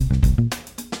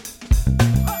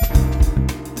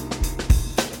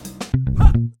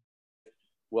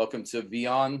welcome to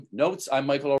Beyond Notes. I'm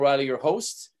Michael O'Reilly, your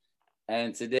host,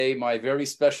 and today my very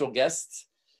special guest.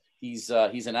 He's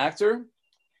an actor,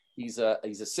 he's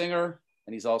a singer,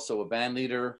 and he's also a band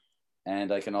leader,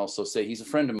 and I can also say he's a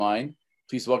friend of mine.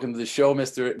 Please welcome to the show,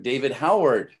 Mr. David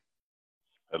Howard.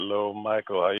 Hello,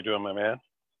 Michael. How you doing, my man?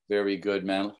 Very good,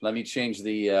 man. Let me change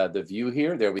the view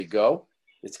here. There we go.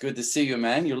 It's good to see you,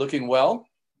 man. You're looking well.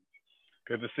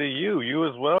 Good to see you. You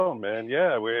as well, man.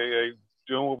 Yeah, we're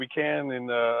doing what we can in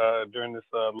during this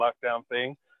lockdown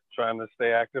thing, trying to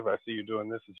stay active. I see you doing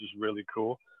this. It's just really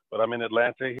cool. But I'm in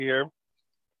Atlanta here.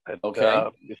 Okay.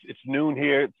 It's noon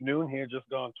here. It's noon here, just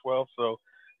gone 12. So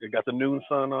it got the noon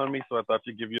sun on me. So I thought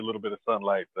you'd give you a little bit of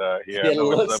sunlight here. I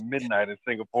know it's midnight in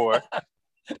Singapore.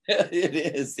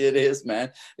 It is,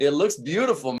 man. It looks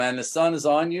beautiful, man. The sun is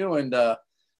on you, and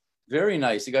very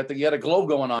nice. You got a glow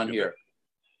going on here.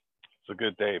 It's a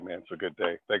good day, man. It's a good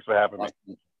day. Thanks for having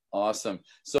me. Awesome.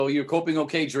 So you're coping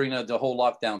okay during the whole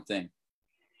lockdown thing?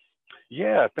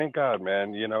 Yeah, thank God,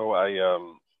 man. You know,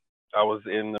 I was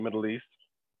in the Middle East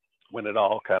when it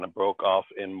all kind of broke off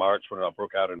in March, when it all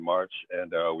broke out in March,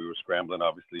 and we were scrambling,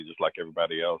 obviously, just like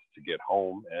everybody else, to get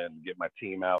home and get my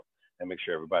team out and make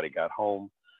sure everybody got home.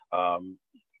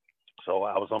 So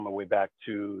I was on my way back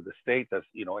to the States as,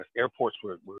 you know, as airports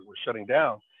were shutting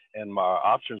down and my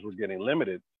options were getting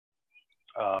limited.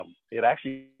 It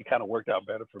actually kind of worked out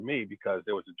better for me because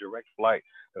there was a direct flight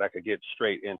that I could get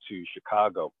straight into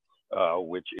Chicago,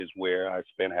 which is where I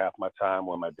spend half my time,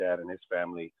 where my dad and his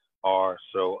family are.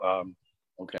 So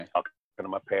okay. I'll come to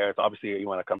my parents. Obviously,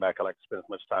 when I come back, I like to spend as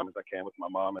much time as I can with my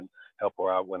mom and help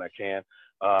her out when I can.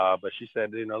 But she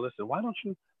said, you know, listen, why don't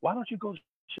you go to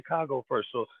Chicago first?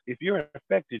 So if you're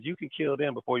infected, you can kill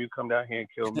them before you come down here and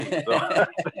kill me.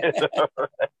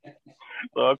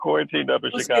 So I quarantined up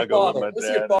in Chicago with my dad. Let's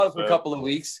get father for a couple of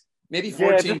weeks, maybe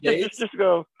 14 days. Just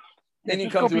go. Then you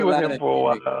just come go to be with Atlanta him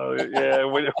for a while. Yeah,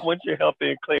 once you're healthy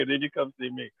and clear, then you come see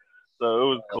me. So it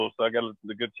was cool. So I got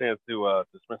the good chance to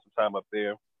spend some time up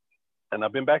there, and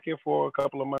I've been back here for a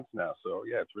couple of months now. So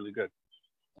yeah, it's really good.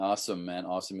 Awesome, man.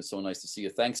 Awesome. It's so nice to see you.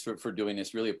 Thanks for doing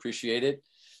this. Really appreciate it.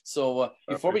 So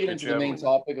before we get into the main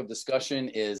topic of discussion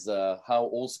is how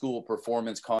old school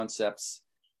performance concepts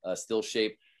still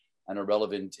shape and are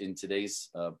relevant in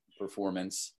today's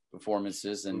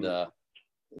performances. And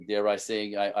dare I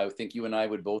say, I think you and I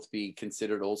would both be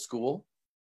considered old school.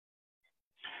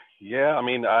 Yeah, I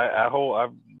mean, I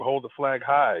hold the flag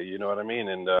high. You know what I mean?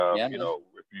 And you know,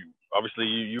 if you obviously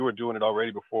you were doing it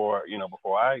already before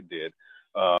I did.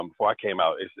 Before I came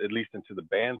out, it's at least into the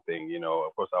band thing. You know,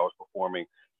 of course, I was performing,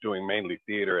 doing mainly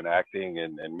theater and acting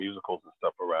and musicals and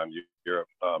stuff around Europe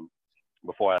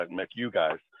before I met you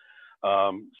guys.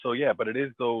 So yeah, but it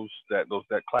is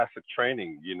that classic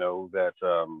training, you know, that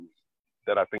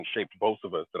I think shaped both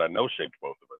of us, that I know shaped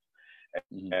both of us,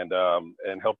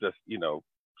 and helped us, you know,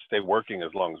 stay working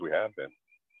as long as we have been.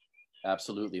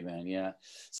 Absolutely, man. Yeah.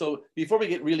 So before we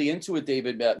get really into it,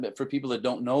 David, for people that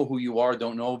don't know who you are,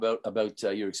 don't know about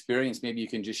your experience, maybe you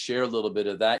can just share a little bit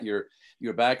of that, your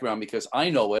background, because I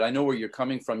know it. I know where you're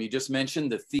coming from. You just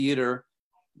mentioned the theater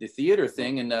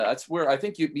thing, and that's where I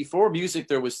think before music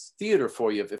there was theater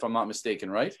for you, if I'm not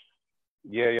mistaken, right?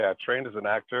 Yeah. I trained as an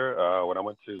actor when I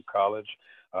went to college.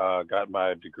 Got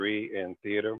my degree in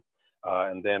theater,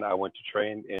 and then I went to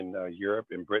train in Europe,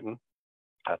 in Britain,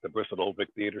 at the Bristol Old Vic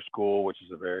Theatre School, which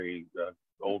is a very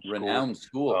old school. Renowned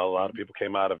school. A lot of people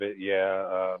came out of it.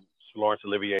 Yeah. Laurence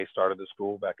Olivier started the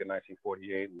school back in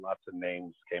 1948, and lots of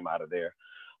names came out of there.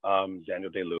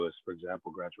 Daniel Day-Lewis, for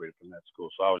example, graduated from that school.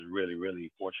 So I was really,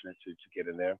 really fortunate to get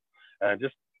in there. And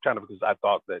just kind of because I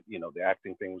thought that, you know, the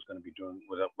acting thing was going to be doing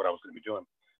what I was going to be doing.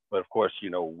 But of course,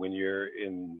 you know, when you're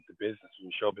in the business, in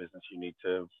the show business, you need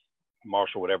to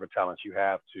marshal whatever talents you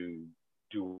have to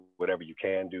do whatever you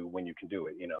can do when you can do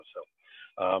it, you know.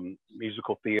 So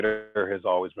musical theater has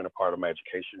always been a part of my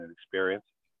education and experience.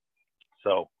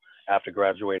 So after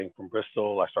graduating from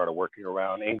Bristol, I started working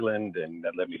around England, and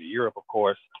that led me to Europe, of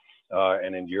course.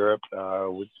 And in Europe,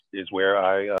 which is where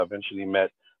I eventually met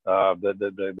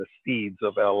the seeds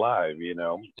of L Live, you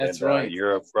know. That's right.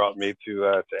 Europe brought me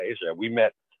to Asia. We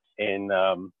met in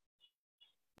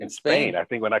Spain. I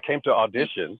think when I came to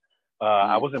audition,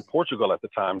 I was in Portugal at the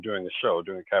time doing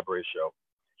a cabaret show,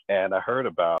 and I heard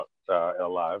about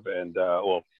L Live, and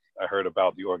I heard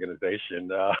about the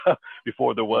organization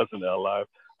before there was an L Live.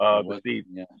 The Seeds.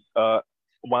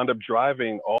 Wound up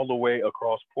driving all the way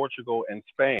across Portugal and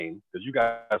Spain, because you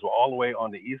guys were all the way on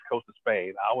the east coast of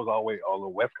Spain. I was all the way on the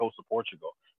west coast of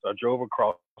Portugal. So I drove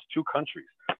across 2 countries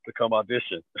to come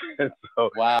audition. And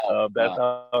so that's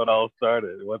how it all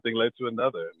started. One thing led to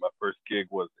another. My first gig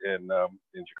was in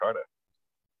Jakarta.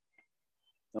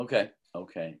 Okay.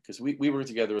 Okay. Because we worked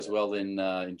together as well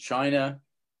in China,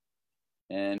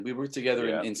 and we worked together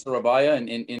Yeah. in Surabaya and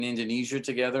in Indonesia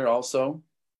together also.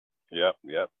 Yep.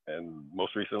 Yep. And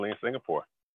most recently in Singapore.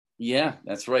 Yeah,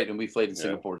 that's right. And we played in Yeah.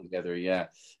 Singapore together. Yeah.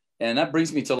 And that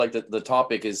brings me to like the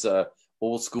topic is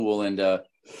old school and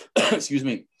excuse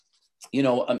me. You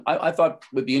know, I thought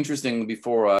would be interesting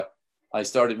before I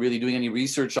started really doing any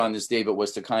research on this, David,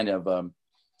 was to kind of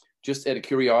just out of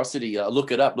curiosity,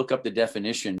 look up the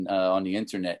definition on the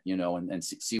internet, you know, and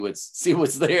see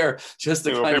what's there, just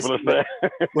to See what kind of people see are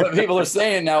saying. what people are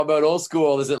saying now about old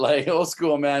school. Is it like old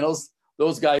school, man?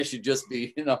 Those guys should just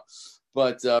be, you know.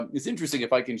 But it's interesting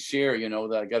if I can share, you know,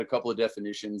 that I got a couple of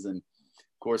definitions, and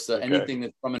of course, Okay. anything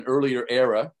that's from an earlier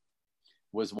era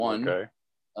was one. Okay.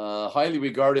 Highly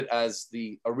regarded as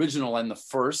the original and the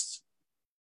first.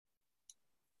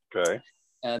 Okay.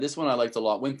 This one I liked a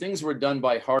lot. When things were done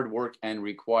by hard work and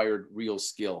required real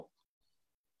skill.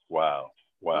 Wow.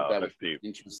 Wow. That was That's deep.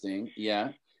 interesting.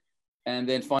 Yeah. And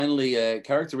then finally,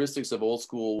 characteristics of old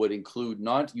school would include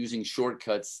not using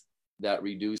shortcuts that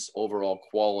reduce overall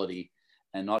quality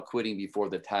and not quitting before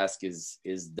the task is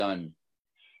done.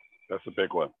 That's a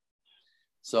big one.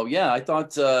 So yeah, I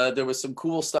thought there was some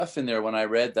cool stuff in there when I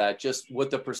read that. Just what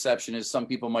the perception is. Some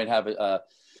people might have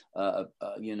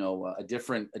you know, a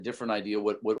different idea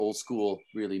what old school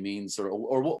really means, or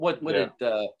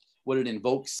Yeah. what it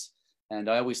invokes. And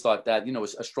I always thought that, you know,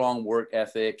 a strong work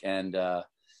ethic and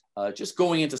just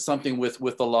going into something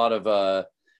with a lot of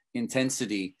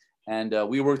intensity. And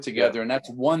we work together, Yeah. and that's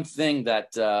one thing that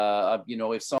you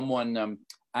know, if someone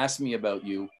asked me about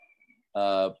you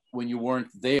when you weren't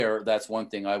there, that's one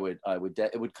thing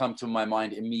it would come to my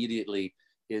mind immediately,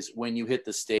 is when you hit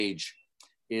the stage,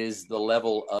 is the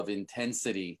level of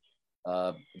intensity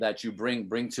that you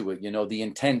bring to it. You know, the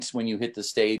intent when you hit the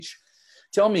stage.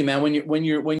 Tell me, man, when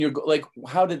you're like,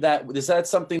 how did that? Is that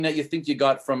something that you think you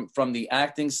got from the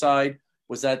acting side?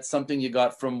 Was that something you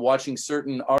got from watching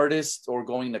certain artists or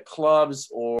going to clubs,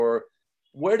 or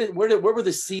where were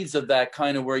the seeds of that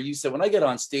kind of, where you said, when I get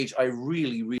on stage, I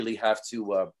really have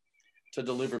to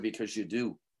deliver, because you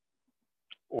do?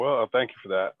 Well, thank you for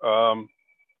that.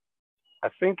 I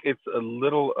think it's a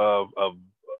little of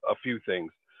a few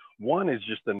things. One is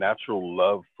just the natural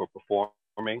love for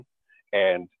performing,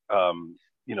 and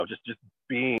you know, just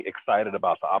being excited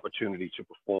about the opportunity to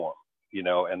perform. You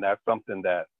know, and that's something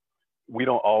that we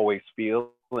don't always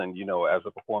feel. And you know, as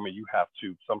a performer, you have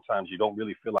to, sometimes you don't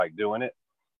really feel like doing it.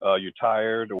 You're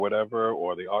tired or whatever,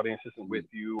 or the audience isn't with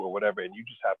you or whatever, and you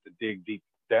just have to dig deep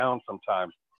down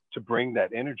sometimes to bring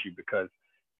that energy, because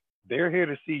they're here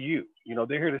to see you. You know,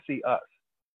 they're here to see us.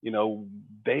 You know,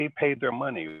 they paid their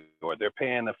money, or they're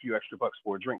paying a few extra bucks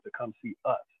for a drink to come see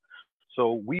us.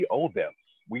 So we owe them.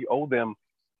 We owe them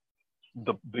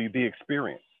the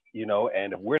experience. You know,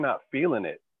 and if we're not feeling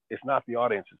it, it's not the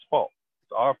audience's fault.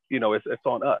 It's our, you know, it's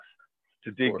on us to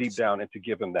Of dig deep course. down and to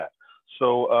give them that.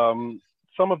 So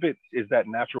some of it is that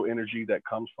natural energy that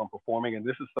comes from performing, and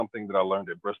this is something that I learned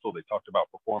at Bristol. They talked about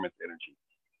performance energy,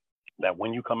 that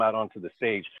when you come out onto the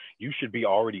stage, you should be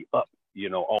already up, you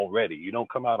know, already. You don't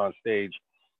come out on stage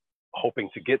hoping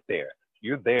to get there.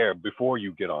 You're there before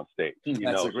you get on stage, you That's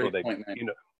a know, so great that, point, man. you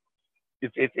know,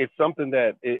 it's something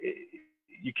that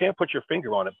you can't put your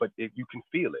finger on it, but you can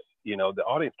feel it. You know, the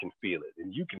audience can feel it,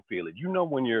 and you can feel it. You know,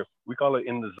 when you're, we call it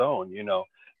in the zone, you know,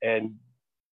 and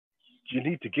you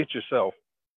need to get yourself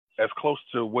as close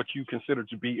to what you consider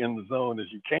to be in the zone as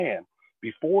you can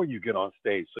before you get on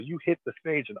stage. So you hit the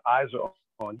stage and eyes are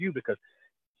on you, because,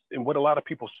 and what a lot of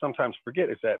people sometimes forget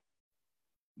is that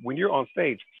when you're on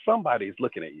stage, somebody's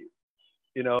looking at you.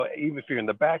 You know, even if you're in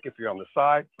the back, if you're on the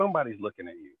side, somebody's looking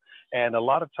at you. And a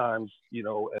lot of times, you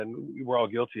know, and we're all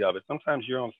guilty of it, sometimes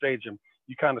you're on stage and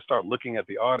you kind of start looking at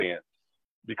the audience,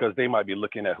 because they might be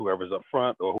looking at whoever's up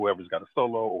front or whoever's got a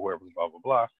solo or whoever's blah, blah,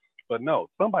 blah. But no,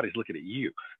 somebody's looking at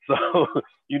you. So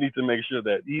you need to make sure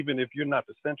that even if you're not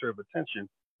the center of attention,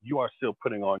 you are still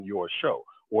putting on your show,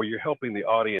 or you're helping the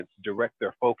audience direct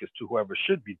their focus to whoever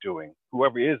should be doing,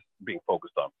 whoever is being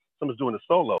focused on. Someone's doing a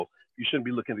solo, you shouldn't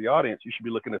be looking at the audience. You should be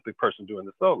looking at the person doing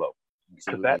the solo,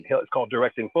 because that Absolutely. is called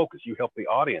directing focus. You help the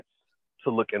audience to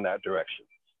look in that direction,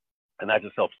 and that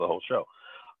just helps the whole show.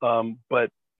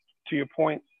 But to your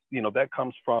point, you know, that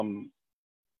comes from,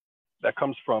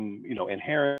 you know,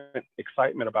 inherent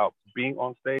excitement about being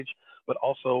on stage, but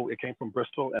also it came from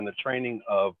Bristol and the training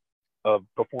of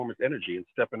performance energy and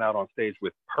stepping out on stage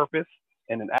with purpose.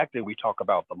 And in acting, we talk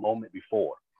about the moment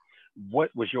before. What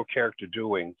was your character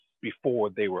doing before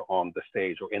they were on the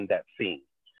stage or in that scene?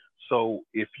 So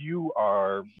if you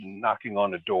are knocking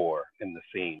on a door in the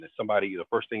scene, if somebody, the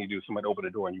first thing you do, somebody open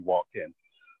the door and you walk in,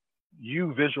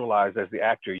 you visualize as the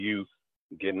actor, you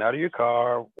getting out of your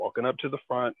car, walking up to the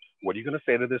front. What are you going to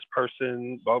say to this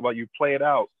person? Blah, blah. You play it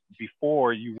out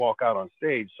before you walk out on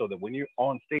stage, so that when you're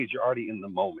on stage, you're already in the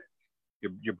moment.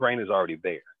 Your brain is already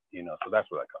there, you know. So that's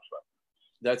where that comes from.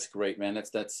 That's great, man.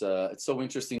 That's it's so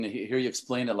interesting to hear you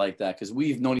explain it like that, because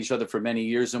we've known each other for many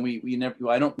years, and we never.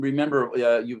 I don't remember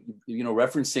you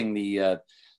referencing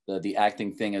the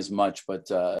acting thing as much, but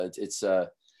it's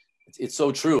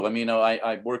so true. I mean,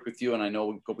 I work with you, and I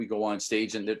know we go on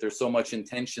stage, and there's so much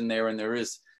intention there, and there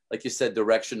is, like you said, the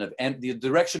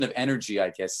direction of energy, I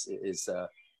guess, is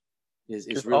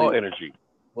It's really all energy.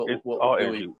 It's all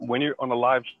energy. When you're on a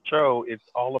live show, it's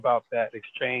all about that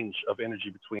exchange of energy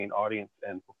between audience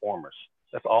and performers.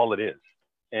 That's all it is.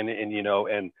 And you know,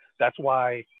 and that's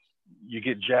why you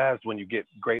get jazzed when you get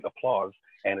great applause,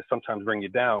 and it sometimes bring you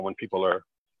down when people are,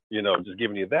 you know, just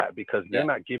giving you that, because they're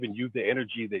not giving you the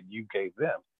energy that you gave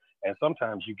them. And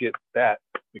sometimes you get that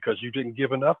because you didn't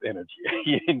give enough energy.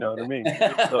 You know what I mean?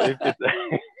 So it's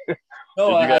no,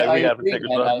 we have to take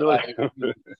responsibility.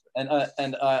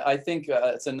 And I think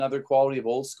it's another quality of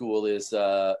old school is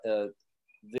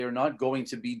they're not going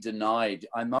to be denied.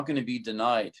 I'm not going to be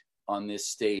denied on this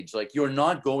stage. Like, you're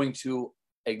not going to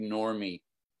ignore me.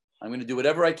 I'm going to do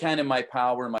whatever I can in my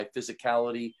power, my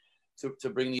physicality, to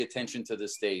bring the attention to the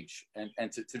stage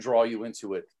and to draw you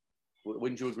into it.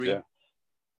 Wouldn't you agree? Yeah.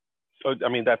 So, I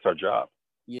mean, that's our job.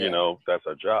 Yeah. You know, that's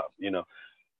our job. You know,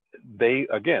 they,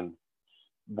 again,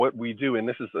 what we do, and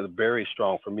this is a very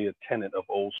strong, for me, a tenet of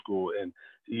old school. And,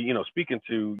 you know, speaking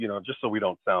to, you know, just so we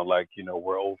don't sound like, you know,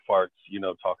 we're old farts, you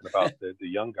know, talking about the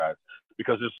young guys,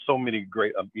 because there's so many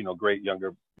great, you know, great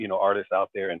younger, you know, artists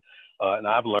out there. And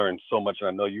I've learned so much, and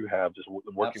I know you have, just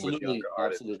working with younger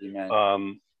artists. Absolutely,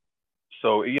 man.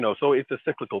 So, you know, so it's a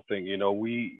cyclical thing. You know,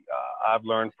 I've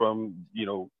learned from, you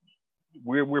know,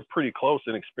 we're pretty close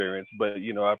in experience, but,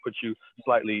 you know, I put you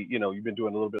slightly, you know, you've been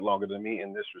doing a little bit longer than me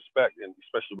in this respect, and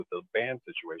especially with the band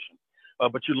situation.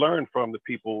 But you learn from the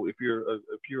people. If you're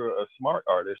a smart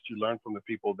artist, you learn from the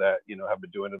people that, you know, have been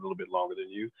doing it a little bit longer than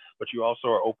you. But you also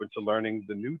are open to learning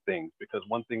the new things, because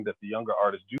one thing that the younger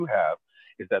artists do have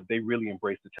is that they really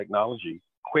embrace the technology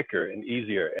quicker and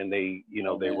easier, and they, you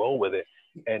know, they roll with it.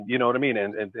 And you know what I mean?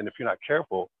 And if you're not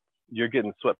careful, you're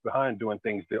getting swept behind doing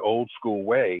things the old school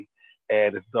way,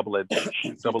 and it's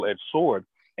double-edged sword.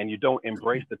 And you don't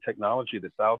embrace the technology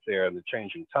that's out there and the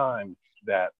changing times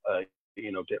that,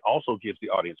 you know, that also gives the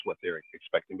audience what they're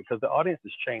expecting, because the audience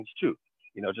has changed too.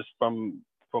 You know, just from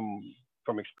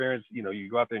experience, you know, you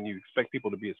go out there and you expect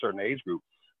people to be a certain age group.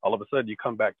 All of a sudden, you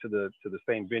come back to the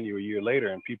same venue a year later,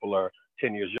 and people are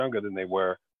 10 years younger than they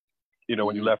were, you know,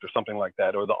 when you left, or something like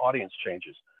that, or the audience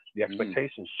changes, the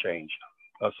expectations change.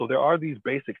 So there are these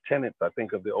basic tenets, I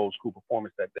think, of the old school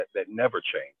performance that never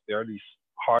change. There are these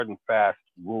hard and fast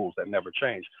rules that never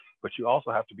change, but you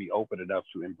also have to be open enough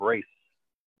to embrace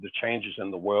the changes in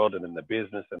the world and in the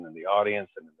business and in the audience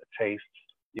and in the tastes.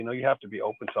 You know, you have to be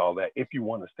open to all that if you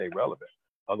want to stay relevant.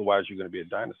 Otherwise, you're going to be a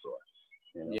dinosaur.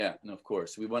 You know? Yeah, no, of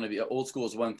course. We want to be, old school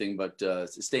is one thing, but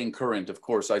staying current, of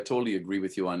course, I totally agree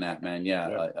with you on that, man.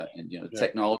 Yeah. And, you know,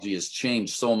 technology has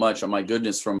changed so much. Oh my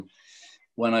goodness, from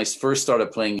when I first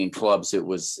started playing in clubs,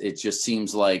 it just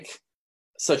seems like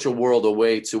such a world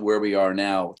away to where we are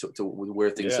now, to where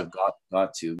things have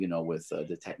got to, you know, with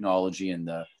the technology and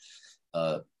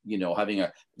the, you know, having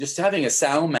a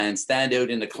sound man stand out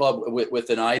in the club with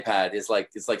an iPad is like,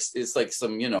 it's like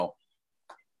some, you know,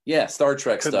 Star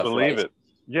Trek stuff. Couldn't believe it.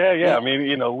 Yeah. I mean,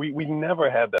 you know, we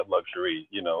never had that luxury,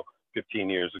 you know, 15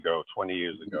 years ago, 20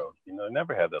 years ago, you know,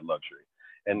 never had that luxury.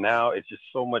 And now it's just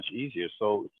so much easier.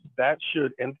 So that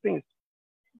should, and things,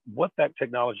 what that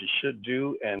technology should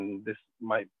do, and this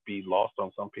might be lost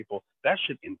on some people, that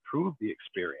should improve the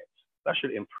experience. That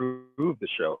should improve the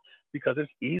show, because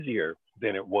it's easier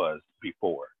than it was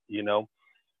before, you know?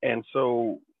 And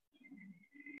so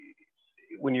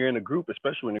when you're in a group,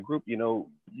 especially in a group, you know,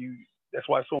 that's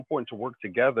why it's so important to work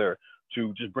together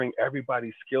to just bring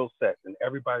everybody's skill set and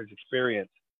everybody's experience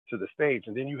to the stage.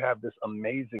 And then you have this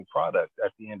amazing product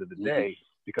at the end of the day,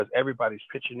 because everybody's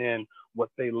pitching in what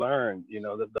they learned. You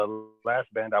know, the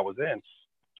last band I was in,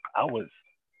 I was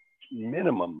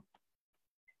minimum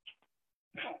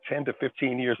 10 to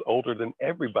 15 years older than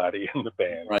everybody in the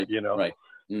band, right, you know? Right.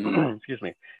 Excuse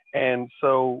me. And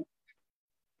so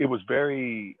I was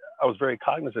very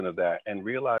cognizant of that, and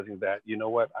realizing that, you know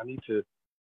what, I need to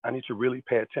really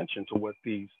pay attention to what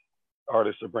these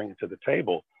artists are bringing to the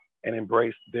table and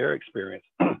embrace their experience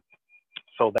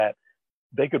so that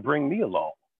they could bring me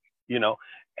along, you know?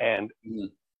 And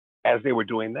as they were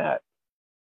doing that,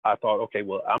 I thought, okay,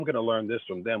 well, I'm going to learn this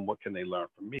from them. What can they learn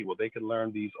from me? Well, they can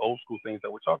learn these old school things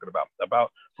that we're talking about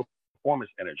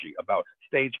performance energy, about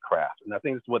stagecraft. And I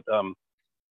think it's what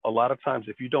a lot of times,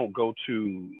 if you don't go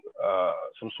to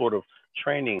some sort of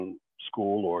training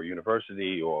school or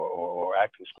university or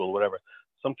acting school, whatever,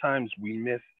 sometimes we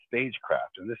miss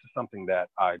stagecraft. And this is something that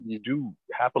I do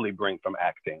happily bring from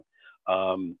acting.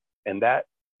 And that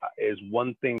is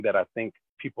one thing that I think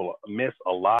people miss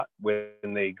a lot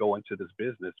when they go into this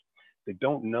business. They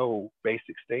don't know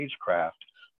basic stagecraft,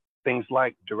 things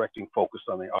like directing focus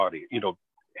on the audience,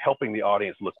 helping the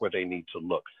audience look where they need to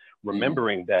look,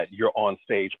 remembering that you're on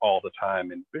stage all the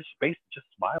time and just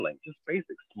smiling, just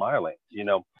basic smiling.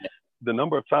 The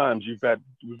number of times we've had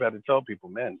to tell people,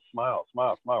 man, smile,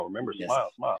 smile, smile. Remember,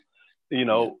 smile, smile.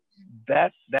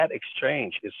 That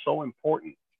exchange is so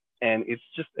important, and it's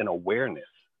just an awareness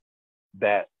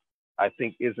that I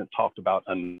think isn't talked about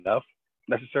enough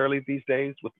necessarily these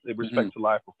days with respect to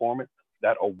live performance.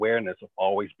 That awareness of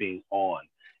always being on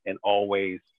and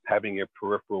always having your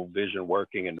peripheral vision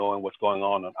working and knowing what's going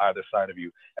on either side of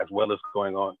you, as well as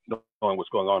knowing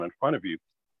what's going on in front of you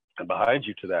and behind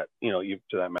you, to that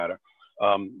matter.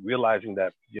 Realizing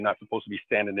that you're not supposed to be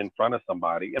standing in front of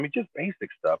somebody. I mean, just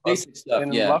basic stuff. Basic stuff,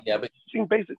 but seeing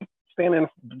basic standing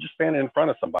in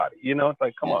front of somebody. It's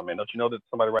like, come on, man, don't you know that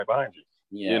somebody right behind you?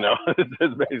 Yeah.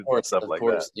 It's basic stuff like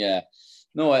that. Yeah.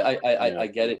 No, I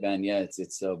get it, man. Yeah,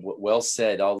 it's well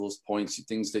said. All those points,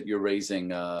 things that you're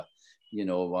raising. Of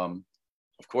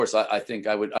course, I think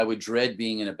I would dread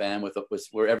being in a band with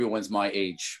where everyone's my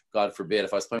age. God forbid,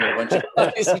 if I was playing with a bunch of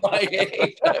guys my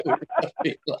age, I would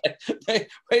be like, hey,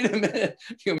 wait a minute,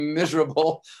 you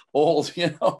miserable old.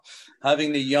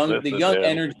 Having the young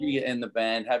energy in the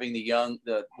band, having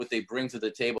what they bring to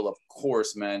the table, of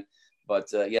course, man. But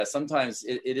sometimes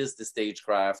it is the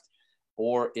stagecraft,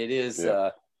 or it is,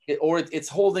 it's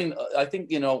holding. I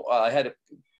think I had a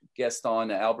guest on,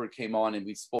 Albert came on, and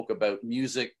we spoke about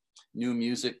music. New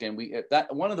music, and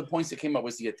that one of the points that came up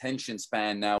was the attention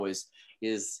span now has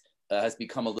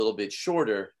become a little bit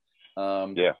shorter.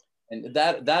 And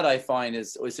that I find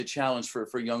is a challenge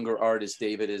for younger artists,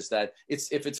 David, is that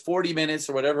if it's 40 minutes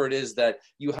or whatever it is, that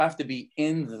you have to be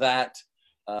in that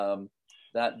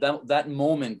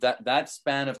moment, that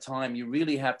span of time. You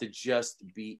really have to just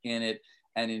be in it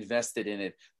and invested in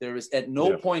it. There is at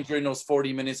no point during those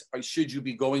 40 minutes should you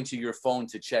be going to your phone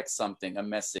to check something, a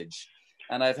message.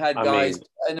 And I've had guys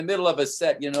in the middle of a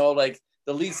set, like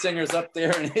the lead singer's up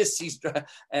there and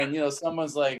and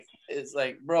someone's like, it's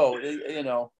like, bro,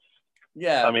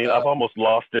 yeah. I mean, I've almost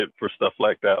lost it for stuff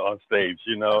like that on stage,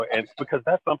 and because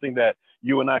that's something that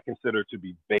you and I consider to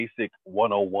be basic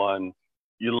 101.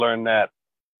 You learn that,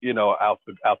 out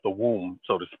the womb,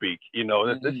 so to speak.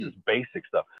 This is basic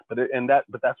stuff. But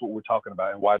that's what we're talking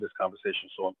about, and why this conversation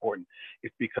is so important.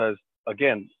 It's because,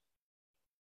 again,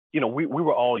 we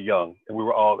were all young and we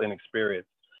were all inexperienced,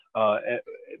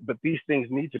 but these things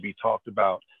need to be talked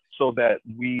about so that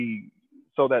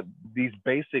these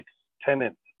basic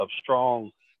tenets of strong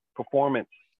performance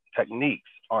techniques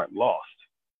aren't lost.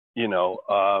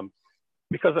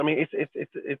 Because I mean,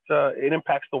 it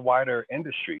impacts the wider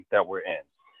industry that we're in.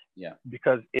 Yeah.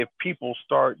 Because if people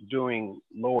start doing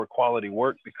lower quality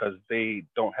work because they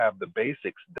don't have the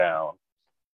basics down,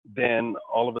 then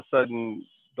all of a sudden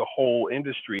the whole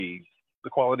industry, the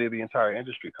quality of the entire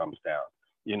industry comes down,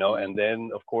 and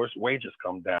then of course wages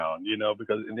come down,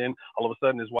 and then all of a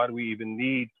sudden is, why do we even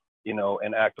need,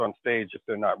 an act on stage if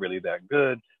they're not really that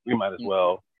good? We might as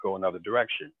well go another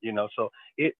direction, so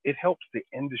it helps the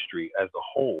industry as a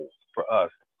whole for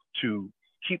us to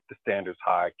keep the standards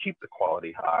high, keep the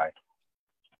quality high.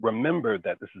 Remember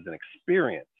that this is an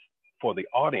experience for the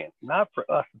audience, not for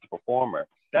us as a performer.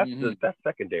 That's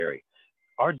secondary.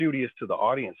 Our duty is to the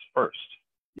audience first.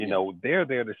 They're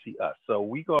there to see us. So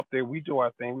we go up there, we do our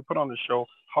thing, we put on the show,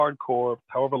 hardcore,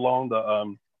 however long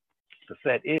the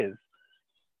set is,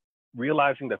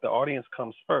 realizing that the audience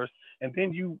comes first, and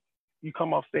then you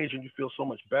come off stage and you feel so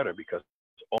much better because,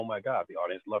 oh my God, the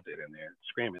audience loved it, and they're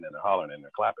screaming and they're hollering and they're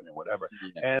clapping and whatever.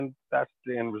 And that's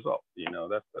the end result.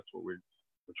 That's what we're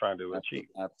trying to achieve.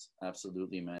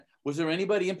 Absolutely, man. Was there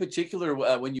anybody in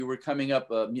particular when you were coming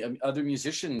up, other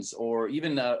musicians or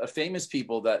even famous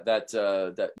people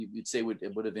that you'd say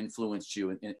would have influenced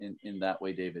you in that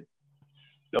way, David?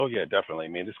 Oh yeah, definitely. I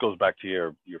mean, this goes back to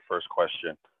your first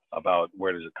question about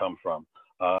where does it come from.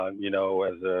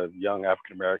 As a young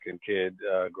African-American kid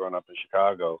growing up in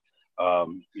Chicago,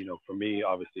 for me,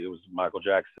 obviously it was Michael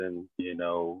Jackson.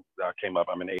 I came up,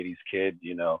 I'm an 80s kid,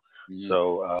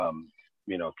 so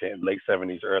late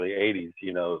 70s, early 80s,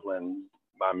 when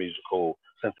my musical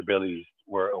sensibilities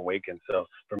were music. And so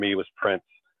for me, it was Prince.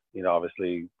 You know,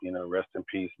 obviously, you know, rest in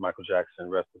peace, Michael Jackson,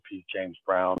 rest in peace, James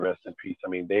Brown, rest in peace. I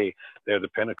mean, they're the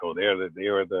pinnacle. They are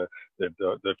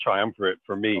the triumvirate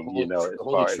for me. You know, as The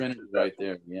Holy far as Trinity right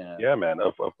there. Yeah. yeah, man,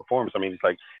 of performance. I mean, it's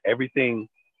like everything.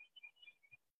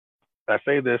 I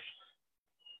say this.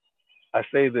 I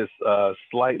say this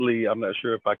slightly. I'm not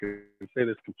sure if I can say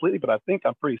this completely, but I think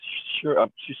I'm pretty sure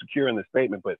I'm secure in this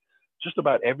statement. But just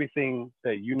about everything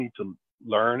that you need to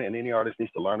learn and any artist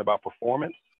needs to learn about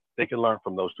performance, they can learn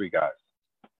from those three guys.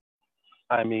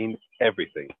 I mean,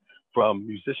 everything from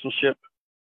musicianship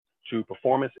to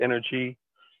performance energy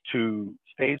to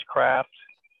stagecraft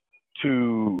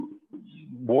to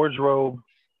wardrobe.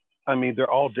 I mean,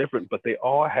 they're all different, but they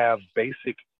all have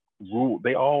basic rule.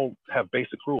 They all have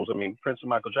basic rules. I mean, Prince and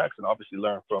Michael Jackson obviously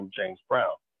learned from James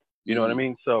Brown. You know what I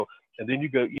mean? So, and then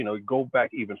go back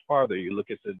even farther. You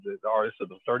look at the artists of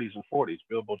the 30s and 40s,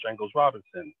 Bilbo Jangles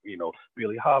Robinson, you know,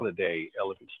 Billie Holiday,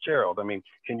 Ella Fitzgerald. I mean,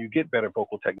 can you get better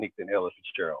vocal technique than Ella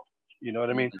Fitzgerald? You know what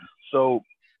I mean? So,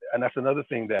 and that's another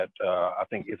thing that I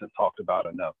think isn't talked about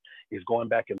enough is going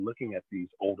back and looking at these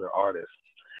older artists.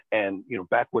 And you know,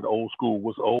 back when old school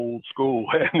was old school,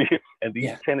 and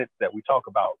these tenets that we talk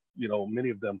about, you know, many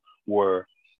of them were,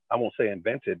 I won't say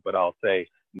invented, but I'll say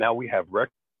now we have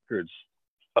records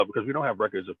because we don't have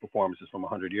records of performances from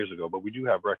 100 years ago, but we do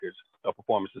have records of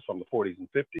performances from the 40s and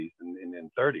 50s and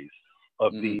 30s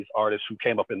of these artists who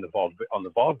came up in on the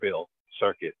vaudeville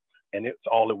circuit, and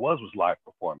all it was live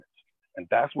performance. And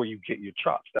that's where you get your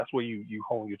chops. That's where you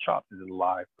hone your chops, is in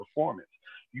live performance.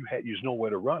 There's nowhere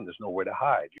to run. There's nowhere to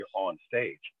hide. You're on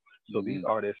stage. So these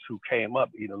artists who came up,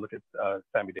 you know, look at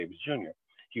Sammy Davis Jr.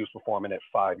 He was performing at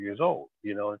 5 years old,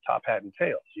 you know, in Top Hat and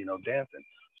Tails, you know, dancing.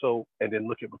 So, and then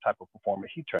look at what type of performer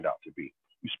he turned out to be.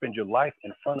 You spend your life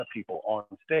in front of people on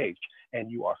stage, and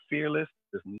you are fearless.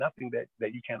 There's nothing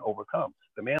that you can't overcome.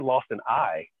 The man lost an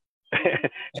eye,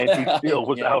 and he still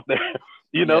was out there.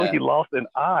 You know, he lost an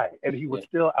eye, and he was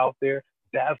still out there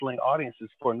dazzling audiences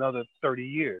for another 30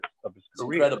 years of his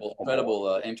career.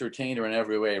 Incredible entertainer in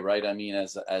every way, right? I mean,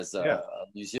 as a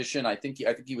musician, I think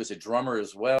he was a drummer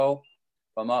as well,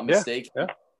 if I'm not mistaken.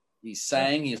 He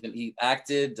sang, he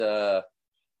acted.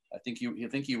 I think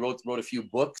he wrote a few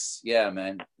books. Yeah,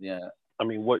 man. Yeah. I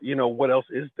mean, what else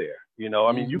is there? You know,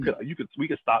 I mean, we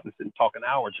could stop and talk an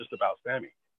hour just about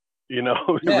Sammy. You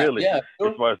know, really, as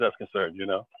far as that's concerned. You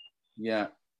know. Yeah,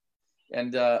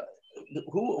 and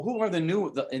who are the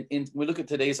new? We look at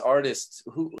today's artists.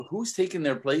 Who's taking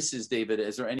their places, David?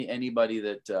 Is there anybody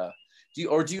that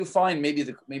do you find maybe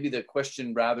the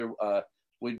question rather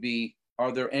would be,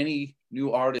 are there any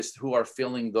new artists who are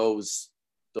filling those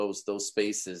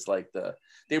spaces? Like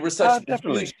they were such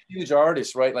huge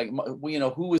artists, right? Like, you know,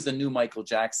 who was the new Michael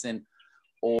Jackson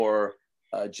or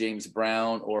James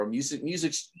Brown, or music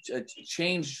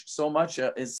changed so much?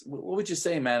 What would you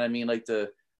say, man? I mean, like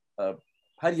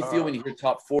how do you feel when you hear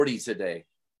top 40 today?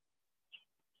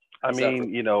 I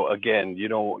mean, you know, again, you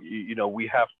know, we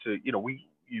have to, you know,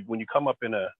 when you come up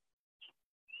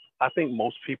I think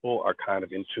most people are kind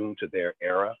of in tune to their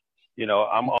era. You know,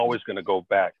 I'm always going to go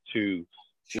back to,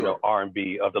 you know,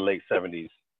 R&B of the late 70s,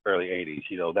 early 80s.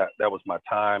 You know, that was my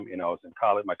time. You know, I was in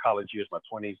college, my college years, my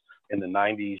 20s, in the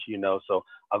 90s. You know, so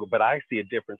but I see a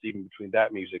difference even between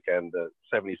that music and the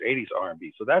 70s, 80s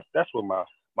R&B. So that's where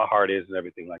my heart is and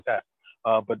everything like that.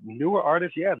 But newer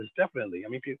artists, yeah, there's definitely. I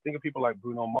mean, if you think of people like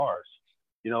Bruno Mars,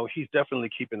 you know, he's definitely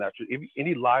keeping that. If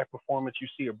any live performance you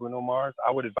see of Bruno Mars,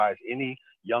 I would advise any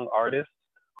young artist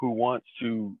who wants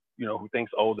to, you know, who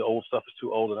thinks, oh, the old stuff is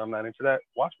too old and I'm not into that,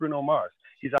 watch Bruno Mars.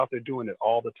 He's out there doing it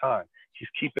all the time. He's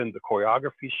keeping the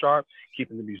choreography sharp,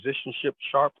 keeping the musicianship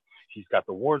sharp. He's got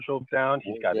the wardrobe down.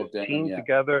 He's got his team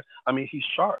together. I mean, he's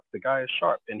sharp. The guy is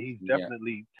sharp, and he's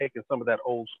definitely taken some of that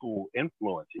old school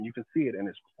influence, and you can see it in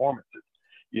his performances.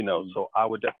 You know, so I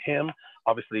would him.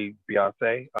 Obviously,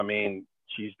 Beyonce. I mean,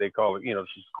 they call it, you know,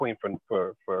 she's queen for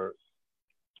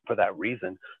that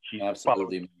reason. She's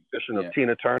probably the tradition of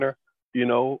Tina Turner. You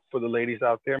know, for the ladies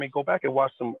out there, I mean, go back and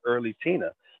watch some early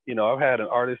Tina. You know, I've had an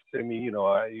artist tell me, you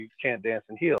know, you can't dance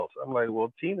in heels. I'm like,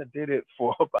 well, Tina did it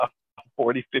for about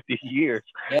 40, 50 years.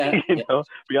 You know,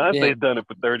 Beyonce's done it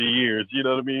for 30 years. You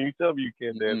know what I mean? You tell me you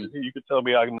can't dance. You can tell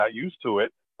me I'm not used to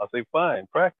it. I'll say, fine,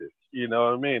 practice. You know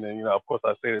what I mean? And, you know, of course,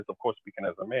 I say this, of course, speaking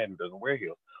as a man who doesn't wear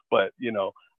heels. But, you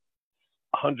know,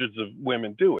 hundreds of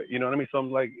women do it. You know what I mean? So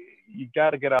I'm like, you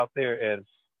got to get out there and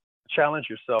challenge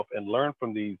yourself and learn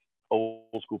from these old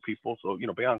school people. So, you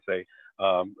know, Beyonce,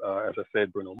 as I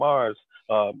said, Bruno Mars,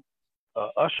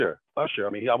 Usher. I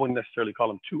mean, I wouldn't necessarily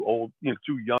call him too old, you know,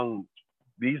 too young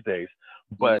these days,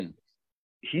 but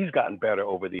he's gotten better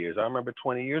over the years. I remember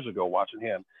 20 years ago watching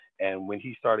him, and when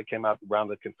he came out around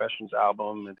the Confessions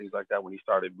album and things like that, when he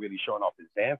started really showing off his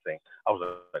dancing, I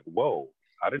was like, whoa,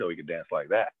 I didn't know he could dance like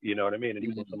that. You know what I mean? And he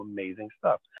was doing some amazing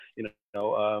stuff.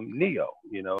 Neo,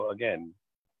 again,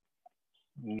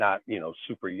 not,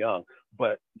 super young,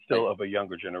 but still of a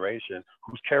younger generation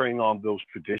who's carrying on those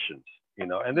traditions,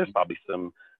 and there's probably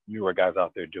some newer guys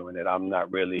out there doing it. I'm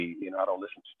not really, I don't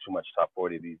listen to too much top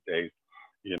 40 these days.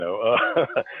 Yeah, no,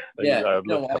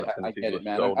 I get it,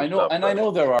 man. I know, and I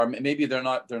know there are, maybe they're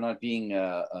not being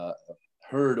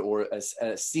heard or as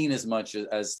seen as much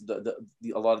as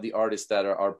a lot of the artists that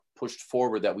are pushed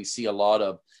forward that we see a lot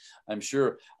of. I'm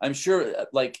sure,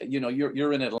 like,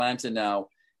 you're in Atlanta now,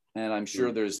 and I'm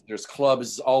sure there's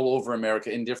clubs all over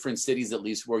America, in different cities at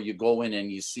least, where you go in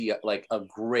and you see like a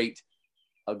great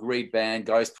band,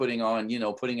 guys putting on,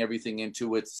 putting everything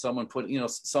into it. Someone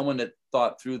someone that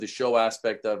thought through the show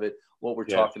aspect of it, what we're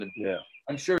talking about. Yeah.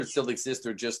 I'm sure it still exists.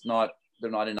 They're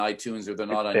not in iTunes, or they're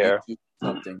not on YouTube or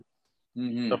something.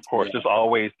 Mm-hmm. Of course, there's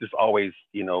always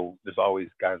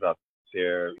guys out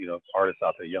there, artists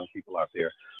out there, young people out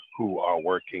there who are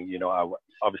working.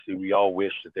 Obviously we all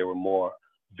wish that there were more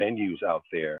venues out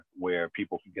there where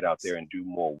people can get out there and do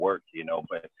more work,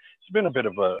 but it's been a bit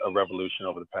of a revolution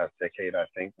over the past decade, I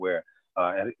think, where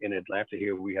in Atlanta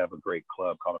here, we have a great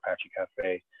club called Apache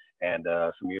Cafe. And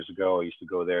some years ago, I used to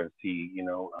go there and see,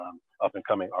 up and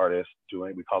coming artists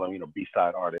we call them,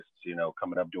 B-side artists,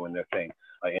 coming up doing their thing,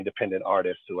 independent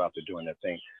artists who are out there doing their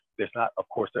thing. There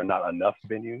are not enough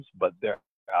venues, but they're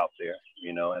out there,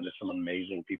 and there's some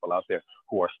amazing people out there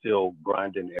who are still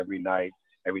grinding every night.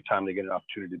 Every time they get an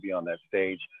opportunity to be on that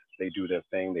stage, they do their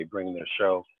thing, they bring their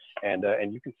show, and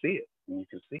you can see it.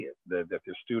 That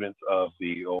they're students of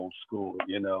the old school,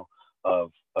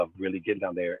 of really getting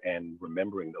down there and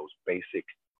remembering those basic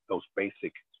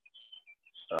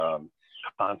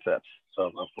concepts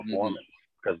of performance,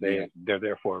 because they're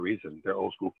there for a reason. They're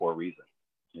old school for a reason.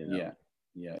 Yeah,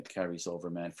 it carries over,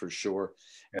 man, for sure.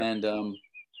 Yeah. And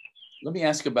let me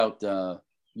ask about.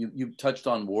 You touched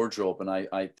on wardrobe, and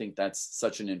I think that's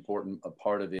such an important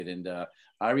part of it. And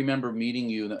I remember meeting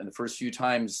you in the first few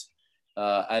times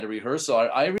at a rehearsal.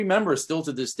 I remember still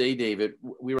to this day, David,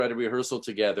 we were at a rehearsal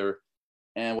together,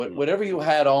 and whatever you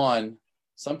had on,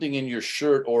 something in your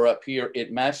shirt or up here,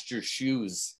 it matched your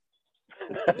shoes,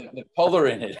 the color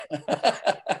in it.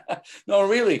 No,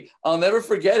 really, I'll never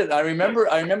forget it. I remember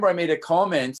I made a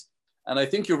comment. And I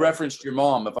think you referenced your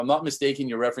mom. If I'm not mistaken,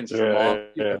 you referenced your mom.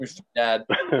 You referenced your dad.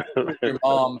 Your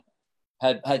mom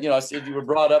had I said you were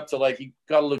brought up to, like, you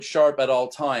got to look sharp at all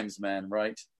times, man,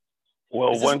 right?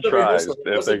 Well, one tries.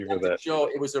 Thank you for that. Show.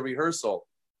 It was a rehearsal.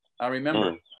 I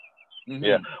remember. Mm-hmm.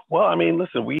 Yeah. Well, I mean,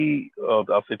 listen,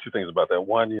 I'll say two things about that.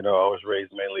 One, I was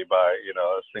raised mainly by,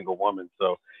 a single woman.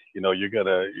 So, you're going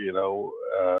to,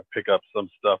 pick up some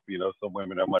stuff. Some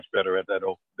women are much better at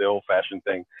the old fashioned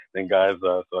thing than guys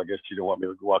are. So I guess she didn't want me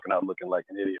walking out looking like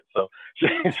an idiot. So she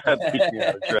tried to teach me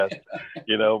how to dress,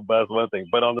 but that's one thing.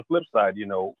 But on the flip side,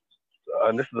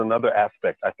 and this is another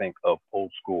aspect, I think, of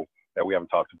old school that we haven't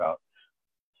talked about.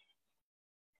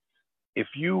 If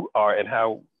you are, and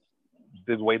how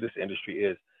the way this industry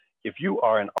is, if you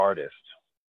are an artist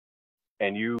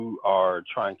and you are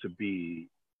trying to be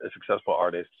a successful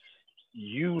artist,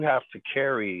 you have to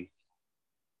carry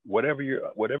whatever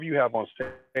you have on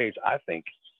stage, I think,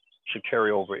 should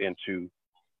carry over into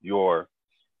your,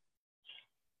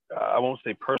 I won't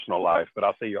say personal life, but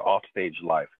I'll say your offstage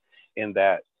life, in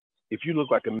that if you look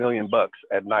like $1 million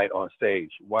at night on stage,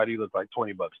 why do you look like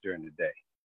 $20 during the day?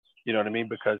 You know what I mean?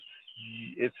 Because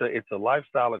it's a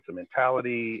lifestyle, it's a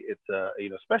mentality, it's a,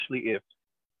 especially if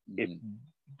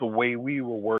the way we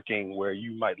were working, where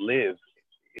you might live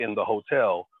in the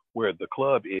hotel where the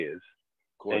club is,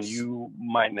 and you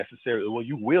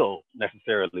will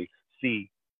necessarily see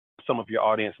some of your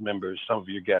audience members, some of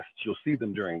your guests. You'll see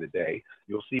them during the day.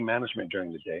 You'll see management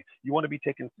during the day. You want to be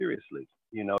taken seriously.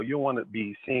 You want to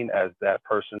be seen as that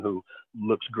person who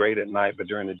looks great at night, but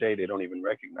during the day, they don't even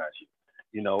recognize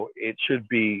you. It should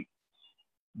be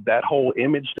that whole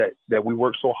image that we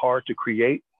work so hard to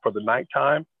create for the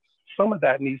nighttime. Some of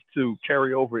that needs to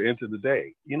carry over into the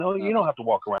day. You don't have to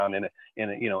walk around in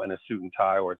a suit and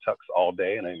tie or a tux all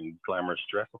day and a glamorous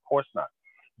dress. Of course not.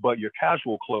 But your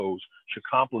casual clothes should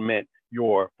complement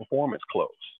your performance clothes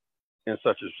in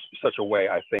such a way,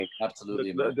 I think.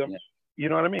 Absolutely. You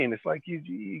know what I mean? It's like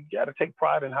you got to take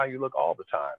pride in how you look all the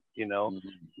time,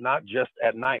 not just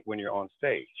at night when you're on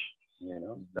stage.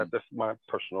 That's my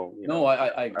personal, No,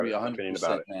 I agree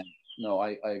 100%, man. No,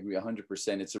 I agree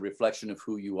 100%. It's a reflection of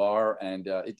who you are, and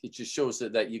it just shows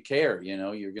that you care.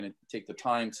 You're going to take the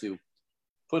time to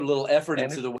put a little effort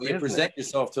And into it's the way you business. present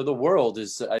yourself to the world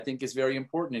is, I think, is very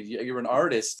important. If you're an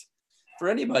artist, for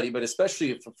anybody, but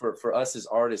especially for us as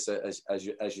artists,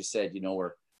 as you said, you know,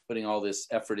 we're putting all this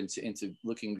effort into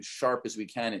looking sharp as we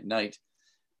can at night,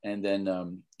 and then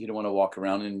you don't want to walk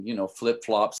around in, you know, flip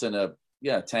flops and a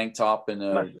tank top and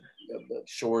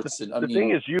shorts. And The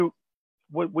thing is,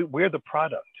 we're the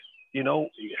product. You know,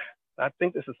 I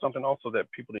think this is something also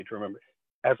that people need to remember.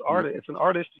 As artists, as an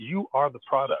artist, you are the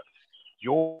product.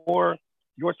 Your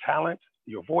talent,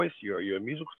 your voice, your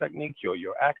musical technique,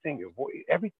 your acting, your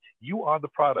voice, you are the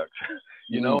product.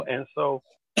 You know, and so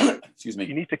excuse me,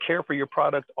 you need to care for your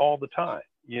product all the time.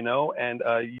 You know, and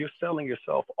you're selling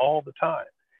yourself all the time.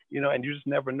 You know, and you just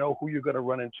never know who you're going to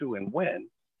run into and when.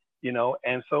 You know,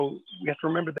 and so we have to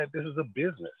remember that this is a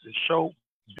business. It's show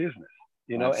business.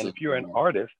 You know, absolutely. And if you're an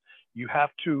artist, you have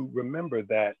to remember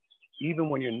that even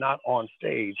when you're not on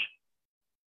stage,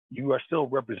 you are still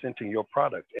representing your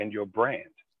product and your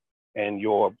brand and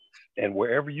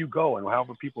wherever you go and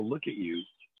however people look at you,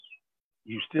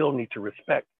 you still need to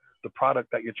respect the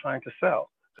product that you're trying to sell.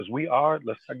 Because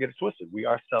let's not get it twisted, we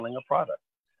are selling a product.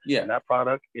 Yeah. And that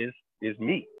product is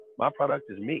me. My product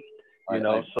is me. You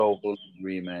know, I so totally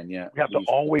agree, man. Yeah. We have to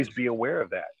always be aware of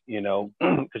that, you know,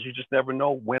 because you just never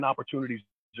know when opportunities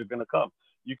are going to come.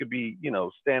 You could be, you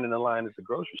know, standing in line at the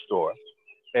grocery store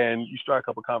and you strike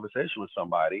up a conversation with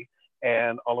somebody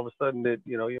and all of a sudden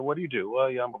you know, what do you do?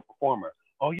 Well, yeah, I'm a performer.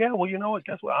 Oh yeah, well, you know what,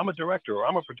 guess what? I'm a director or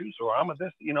I'm a producer or I'm a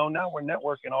this, you know, now we're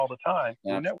networking all the time.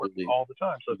 Absolutely. We're networking all the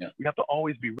time. So we have to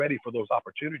always be ready for those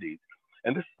opportunities.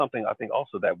 And this is something I think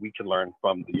also that we can learn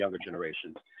from the younger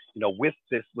generations. You know, with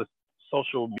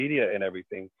social media and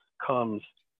everything comes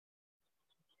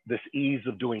this ease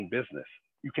of doing business.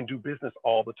 You can do business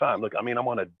all the time. Look, I mean, I'm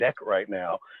on a deck right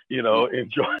now, you know,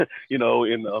 enjoy, you know,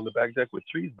 on the back deck with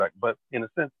trees back. But in a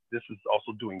sense, this is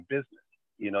also doing business,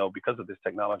 you know, because of this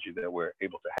technology that we're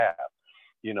able to have,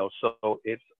 you know. So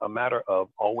it's a matter of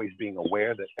always being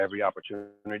aware that every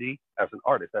opportunity as an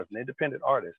artist, as an independent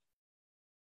artist,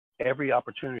 every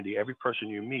opportunity, every person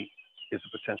you meet is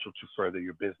a potential to further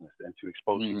your business and to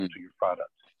expose people to your product,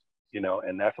 you know.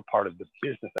 And that's a part of the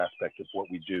business aspect of what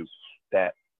we do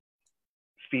that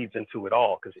feeds into it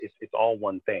all, because it's all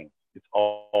one thing. It's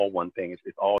all one thing.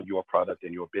 It's all your product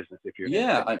and your business. If you're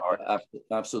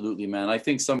absolutely, man. I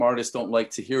think some artists don't like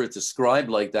to hear it described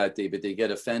like that, David. They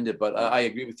get offended, but I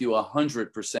agree with you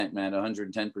 100%, man,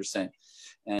 110%.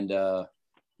 And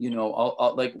you know,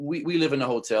 I'll like we live in a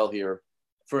hotel here.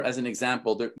 For as an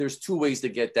example, there's two ways to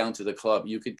get down to the club.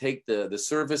 You could take the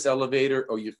service elevator,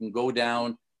 or you can go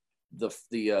down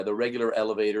the regular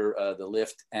elevator, the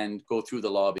lift, and go through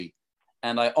the lobby.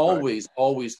 And I always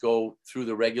go through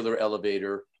the regular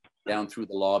elevator down through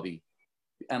the lobby.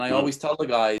 And I always tell the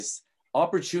guys,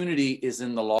 opportunity is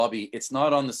in the lobby. It's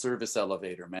not on the service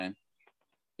elevator, man.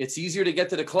 It's easier to get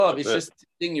to the club. It's just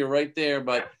thing, you're right there.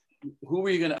 But who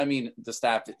are you going to, I mean, the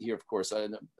staff here, of course,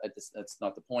 that's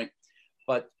not the point.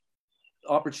 But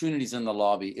opportunities in the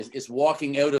lobby is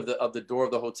walking out of the door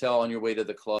of the hotel on your way to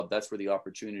the club. That's where the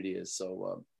opportunity is.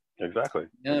 So exactly.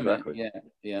 Yeah, exactly. Man.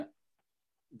 Yeah.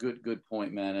 Good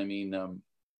point, man. I mean,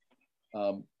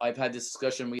 I've had this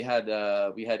discussion. We had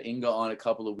Inga on a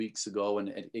couple of weeks ago, and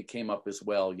it came up as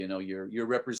well. You know, you're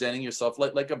representing yourself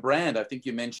like a brand. I think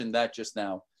you mentioned that just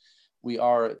now. We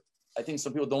are. I think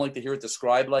some people don't like to hear it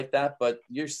described like that, but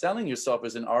you're selling yourself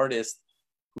as an artist,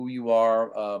 who you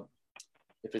are.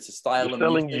 If it's a style you're of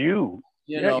selling music, you.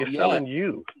 You're selling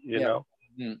you. You know.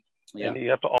 Yeah. And you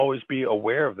have to always be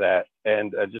aware of that,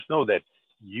 and just know that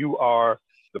you are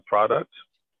the product.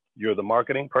 You're the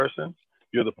marketing person.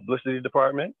 You're the publicity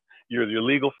department. You're your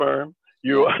legal firm.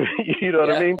 You know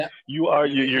what I mean? You are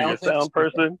you're your sound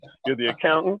person. You're the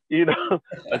accountant. You know,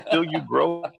 until you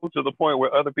grow to the point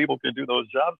where other people can do those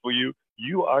jobs for you,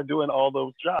 you are doing all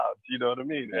those jobs. You know what I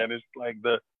mean? And it's like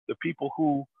the people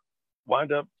who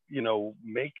wind up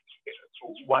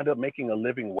making a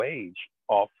living wage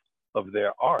off of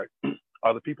their art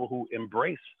are the people who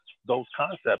embrace those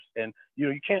concepts. And you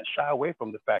know, you can't shy away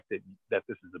from the fact that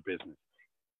this is a business.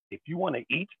 If you want to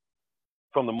eat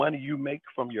from the money you make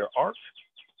from your art,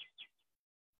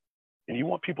 and you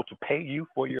want people to pay you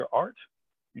for your art,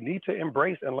 you need to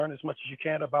embrace and learn as much as you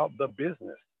can about the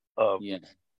business of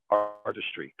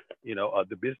artistry, you know,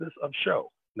 the business of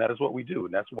show. And that is what we do.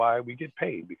 And that's why we get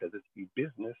paid, because it's the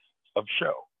business of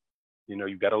show. You know,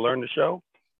 you got to learn the show,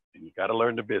 and you got to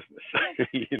learn the business.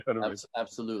 You know what I mean?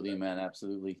 Absolutely, man.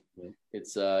 Absolutely.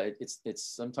 It's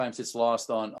sometimes it's lost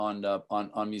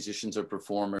on musicians or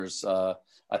performers.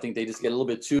 I think they just get a little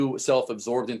bit too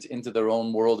self-absorbed into their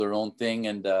own world, their own thing,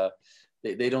 and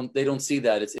they don't see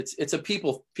that. It's a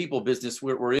people business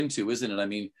we're into, isn't it? I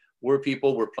mean, we're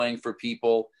people, we're playing for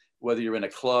people, whether you're in a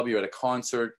club, you're at a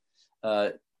concert,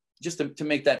 just to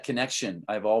make that connection.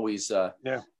 I've always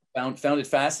found it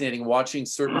fascinating watching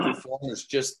certain performers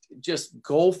just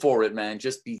go for it, man,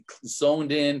 just be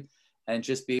zoned in and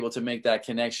just be able to make that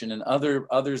connection. And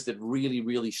others that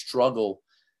really struggle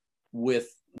with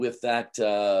that,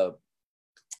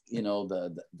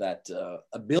 that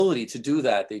ability to do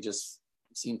that, they just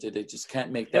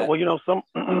can't make that. Yeah, well,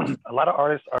 a lot of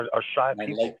artists are shy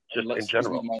people, in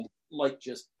general.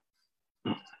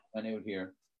 I know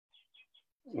here.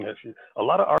 Yes, a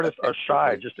lot of artists are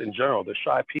shy just in general. They're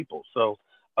shy people. So,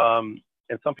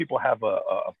 and some people have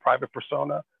a private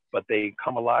persona, but they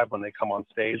come alive when they come on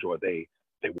stage, or they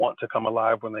want to come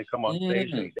alive when they come on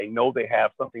stage. They know they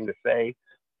have something to say,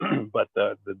 but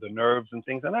the nerves and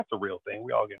things, and that's a real thing.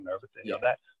 We all get nervous, and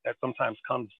that sometimes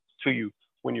comes to you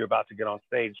when you're about to get on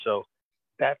stage. So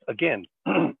that's, again,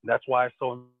 that's why it's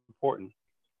so important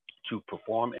to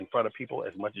perform in front of people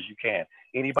as much as you can.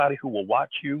 Anybody who will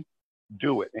watch you,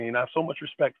 do it. And I have so much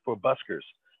respect for buskers,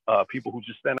 people who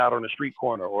just stand out on a street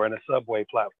corner or in a subway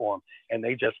platform and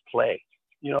they just play.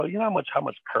 You know how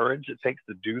much courage it takes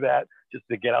to do that, just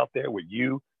to get out there with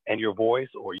you and your voice,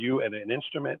 or you and an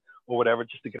instrument or whatever,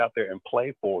 just to get out there and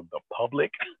play for the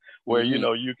public, where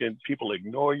people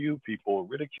ignore you, people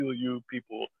ridicule you,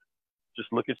 people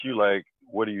just look at you like,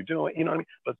 what are you doing? You know what I mean?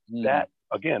 But that,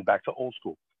 again, back to old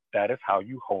school, that is how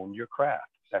you hone your craft.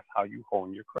 That's how you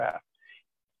hone your craft.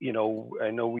 I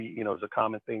know it's a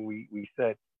common thing we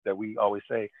said, that we always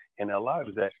say in our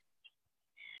lives, that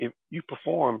if you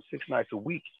perform 6 nights a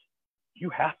week,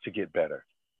 you have to get better.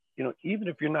 Even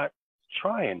if you're not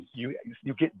trying, you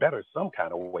get better some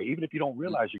kind of way. Even if you don't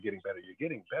realize you're getting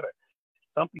better.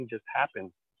 Something just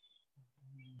happens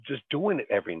just doing it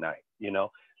every night,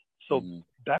 So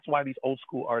that's why these old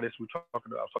school artists, I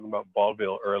was talking about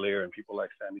Vaudeville earlier, and people like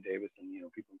Sammy Davis and,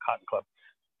 people in Cotton Club.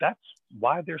 That's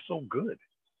why they're so good,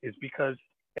 is because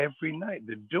every night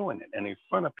they're doing it and in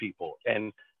front of people,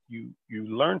 and you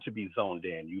learn to be zoned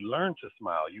in, you learn to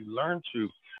smile, you learn to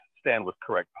stand with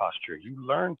correct posture, you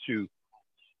learn to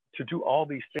do all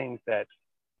these things that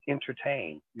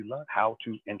entertain. You learn how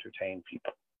to entertain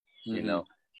people,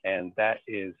 and that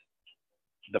is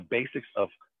the basics of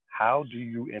how do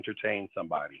you entertain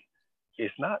somebody.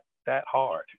 It's not that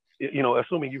hard,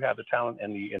 assuming you have the talent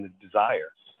and the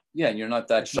desire. Yeah, and you're not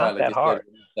that shy. Not that hard.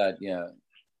 That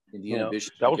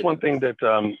was one thing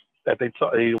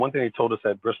one thing they told us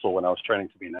at Bristol when I was training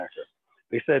to be an actor.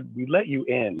 They said, we let you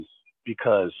in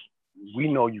because we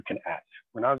know you can act.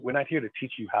 We're not here to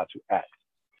teach you how to act.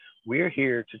 We're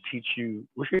here to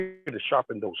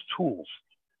sharpen those tools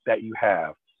that you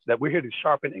have, that we're here to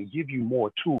sharpen and give you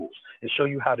more tools and show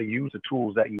you how to use the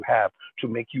tools that you have to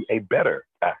make you a better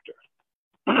actor.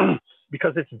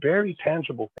 Because it's very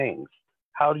tangible things.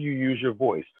 How do you use your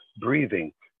voice,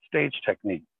 breathing, stage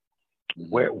technique,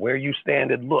 where you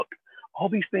stand and look? All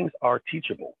these things are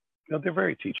teachable. They're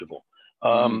very teachable.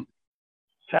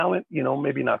 Talent,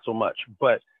 maybe not so much,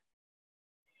 but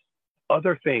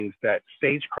other things, that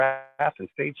stage craft and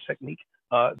stage technique,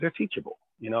 they're teachable,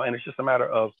 and it's just a matter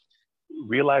of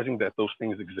realizing that those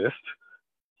things exist,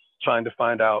 trying to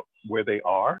find out where they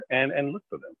are and look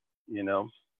for them.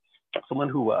 Someone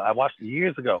who I watched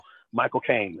years ago, Michael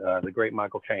Caine, the great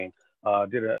Michael Caine,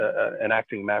 did an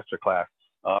acting masterclass,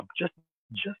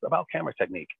 just about camera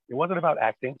technique. It wasn't about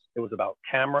acting, it was about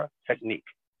camera technique.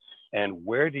 And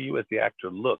where do you as the actor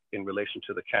look in relation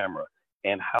to the camera?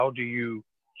 And how do you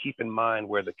keep in mind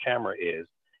where the camera is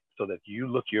so that you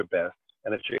look your best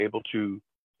and that you're able to,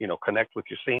 connect with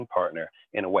your scene partner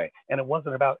in a way? And it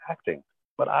wasn't about acting,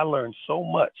 but I learned so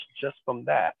much just from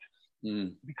that,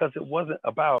 because it wasn't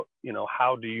about,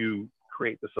 how do you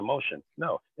create this emotion?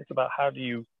 No, it's about how do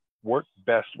you work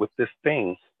best with this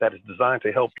thing that is designed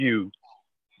to help you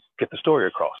get the story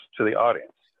across to the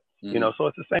audience. So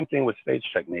it's the same thing with stage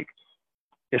technique.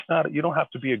 It's not, you don't have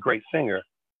to be a great singer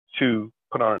to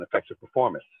put on an effective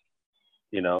performance.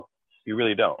 You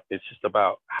really don't. It's just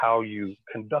about how you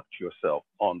conduct yourself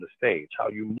on the stage, how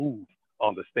you move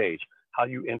on the stage, how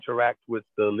you interact with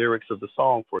the lyrics of the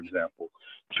song, for example,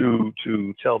 to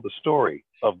tell the story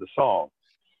of the song.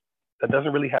 That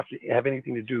doesn't really have to have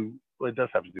anything to do, well, it does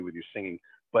have to do with your singing,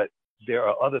 but there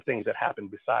are other things that happen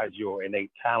besides your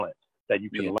innate talent that you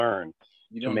can learn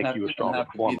to make you a stronger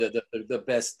performer. To be the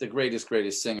best, the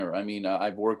greatest singer. I mean,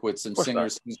 I've worked with some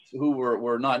singers who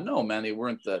were not, no, man, they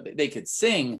weren't, they could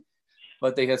sing,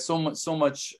 but they had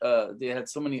they had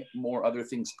so many more other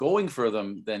things going for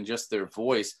them than just their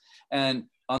voice. And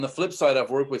on the flip side, I've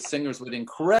worked with singers with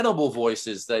incredible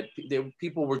voices that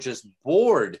people were just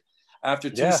bored after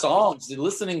two songs. The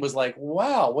listening was like,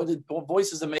 wow, what did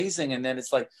voice is amazing. And then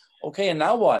it's like, okay, and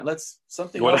now what?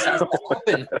 Something else has to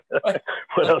happen. Right?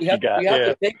 What else you got? We have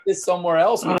to take this somewhere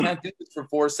else. We can't do this for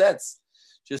 4 sets.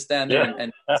 Just stand there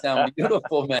and sound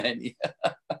beautiful, man. Yeah.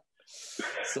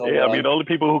 So, I mean, the only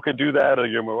people who can do that are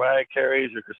your Mariah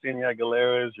Careys, your Christina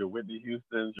Aguileras, your Whitney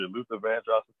Houstons, your Luther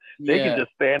Vandross. They can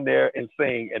just stand there and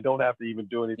sing and don't have to even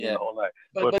do anything the whole night.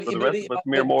 But for the rest of us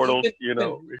mere mortals, you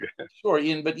know. Sure,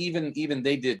 Ian, but even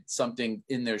they did something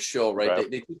in their show, right?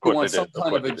 They took you on some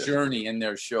kind of a journey in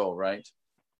their show, right?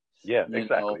 Yeah,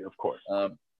 exactly, of course.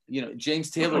 You know, James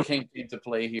Taylor came to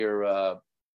play here a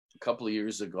couple of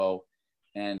years ago,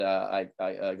 and I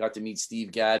got to meet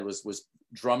Steve Gadd, was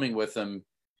drumming with him,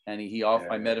 and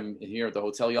I met him here at the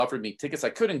hotel. He offered me tickets. I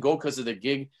couldn't go because of the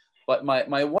gig, but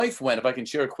my wife went. If I can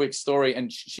share a quick story,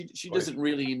 and she doesn't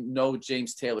really know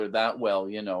James Taylor that well,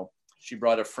 you know. She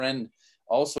brought a friend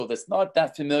also that's not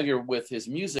that familiar with his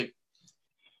music,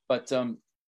 but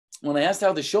when I asked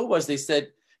how the show was, they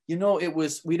said, you know,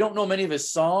 we don't know many of his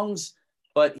songs,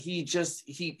 but he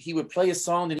would play a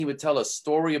song and he would tell a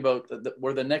story about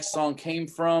where the next song came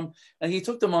from. And he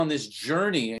took them on this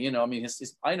journey. You know, I mean,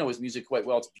 I know his music quite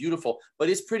well. It's beautiful, but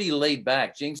it's pretty laid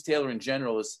back. James Taylor in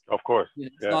general is, of course, you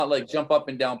know, it's not like jump up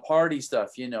and down party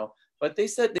stuff, you know, but they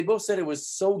both said it was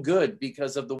so good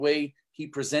because of the way he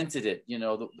presented it, you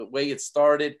know, the way it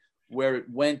started, where it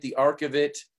went, the arc of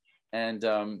it. And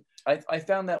I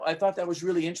thought that was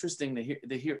really interesting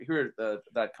to hear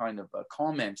that kind of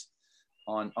comment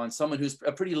on someone who's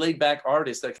a pretty laid back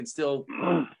artist that can still,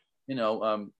 you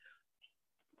know,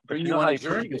 bring you on a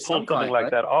journey. He can pull something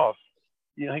like that off.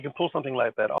 You know, he can pull something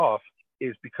like that off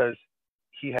is because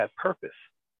he had purpose.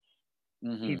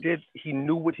 Mm-hmm. He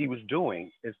knew what he was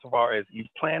doing as far as he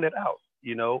planned it out.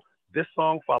 You know, this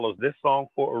song follows this song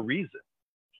for a reason,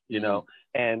 you know,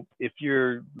 and if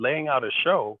you're laying out a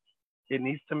show, it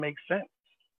needs to make sense.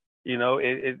 You know,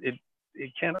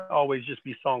 it can't always just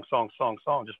be song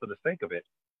just for the sake of it.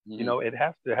 You know, there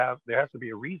has to be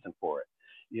a reason for it,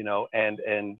 you know, and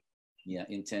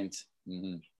intent.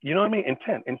 You know what I mean?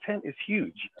 Intent is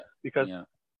huge because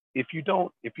if you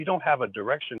don't have a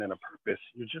direction and a purpose,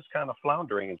 you're just kind of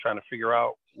floundering and trying to figure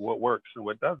out what works and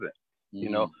what doesn't, you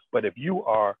know. But if you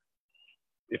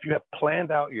have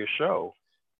planned out your show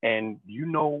and you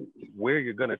know where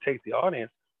you're going to take the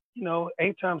audience, you know,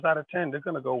 8 times out of 10, they're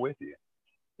going to go with you.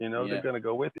 You know, they're going to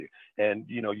go with you. And,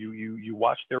 you know, you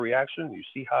watch their reaction, you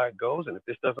see how it goes. And if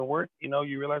this doesn't work, you know,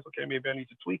 you realize, okay, maybe I need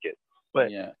to tweak it. But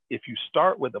if you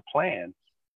start with a plan,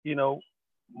 you know,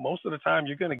 most of the time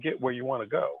you're going to get where you want to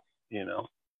go, you know?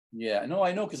 Yeah, no,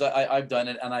 I know, because I've done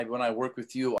it. And when I work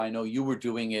with you, I know you were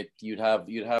doing it. You'd have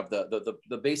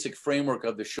the basic framework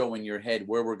of the show in your head,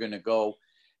 where we're going to go.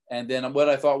 And then what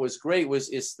I thought was great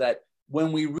is that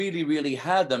when we really, really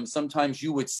had them, sometimes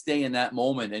you would stay in that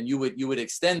moment and you would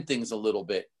extend things a little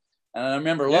bit. And I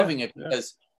remember loving it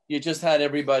because we just have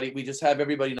everybody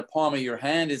in the palm of your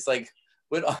hand. It's like,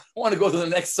 but I don't want to go to the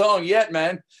next song yet,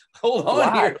 man. Hold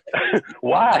on here.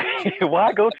 Why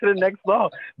go to the next song?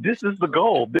 This is the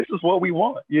goal. This is what we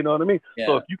want. You know what I mean? Yeah.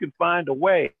 So if you can find a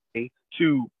way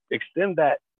to extend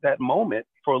that moment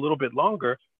for a little bit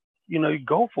longer, you know, you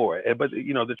go for it. But,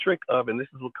 you know, the trick of, and this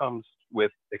is what comes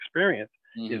with experience,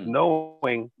 is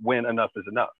knowing when enough is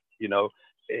enough, you know,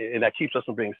 and that keeps us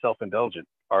from being self-indulgent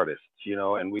artists, you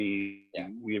know, and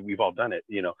we've all done it,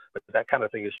 you know, but that kind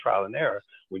of thing is trial and error.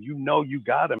 When you know you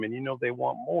got them and you know they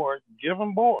want more, give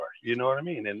them more, you know what I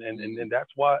mean? And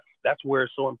that's where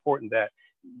it's so important that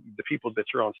the people that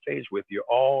you're on stage with, you're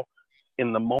all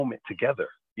in the moment together,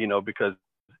 you know, because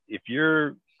if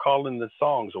you're calling the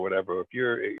songs or whatever, if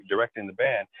you're directing the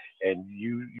band and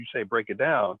you say break it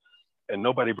down and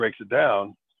nobody breaks it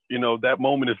down, you know, that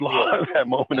moment is lost. That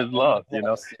moment is lost, you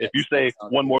know. If you say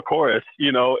one more chorus,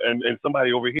 you know, and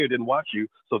somebody over here didn't watch you,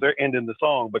 so they're ending the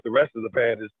song, but the rest of the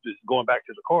band is just going back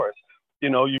to the chorus, you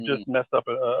know, you just messed up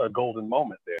a golden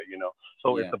moment there, you know.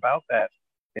 So it's about that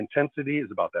intensity,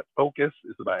 it's about that focus,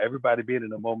 it's about everybody being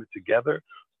in a moment together.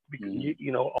 Because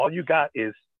you know, all you got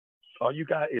is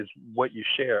what you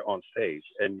share on stage.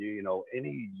 And you know,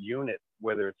 any unit,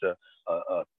 whether it's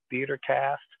a theater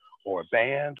cast or a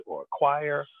band or a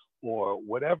choir or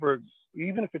whatever,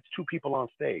 even if it's 2 people on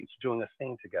stage doing a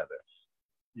scene together,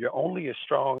 you're only as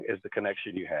strong as the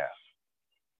connection you have.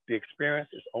 The experience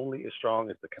is only as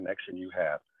strong as the connection you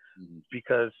have,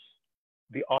 because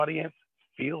the audience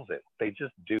feels it. They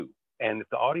just do. And if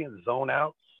the audience zone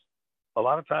out, a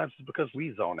lot of times it's because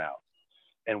we zone out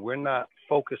and we're not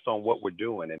focused on what we're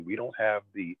doing, and we don't have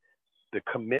the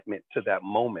commitment to that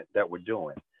moment that we're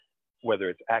doing, whether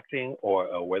it's acting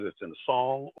or whether it's in a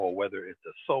song or whether it's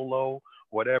a solo,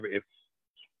 whatever. If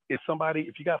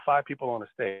you got five people on a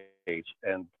stage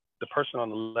and the person on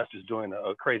the left is doing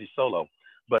a crazy solo,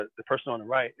 but the person on the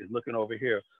right is looking over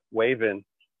here, waving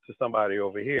to somebody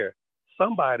over here,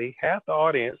 somebody, half the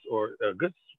audience or a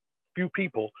good few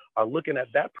people are looking at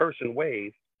that person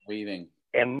wave, Waving,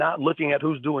 and not looking at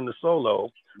who's doing the solo.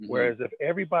 mm-hmm. Whereas if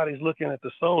everybody's looking at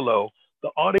the solo, the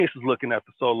audience is looking at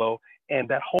the solo, and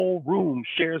that whole room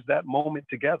shares that moment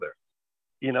together,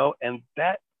 and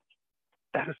that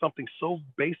is something so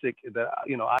basic that,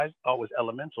 I thought was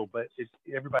elemental, but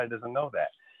everybody doesn't know that,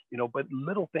 but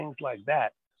little things like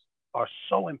that are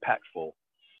so impactful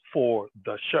for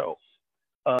the show.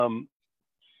 Um,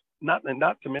 not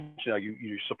to mention,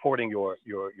 you're supporting your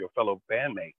fellow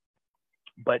bandmate,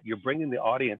 but you're bringing the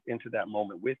audience into that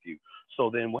moment with you. So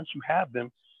then once you have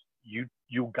them,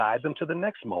 you guide them to the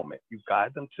next moment. You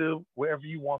guide them to wherever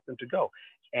you want them to go.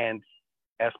 And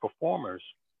as performers,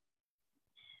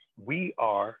 we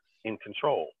are in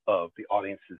control of the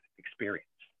audience's experience.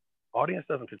 Audience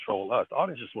doesn't control us. The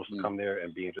audience is supposed to come there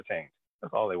and be entertained.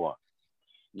 That's all they want.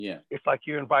 Yeah. It's like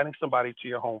you're inviting somebody to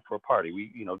your home for a party.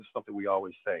 This is something we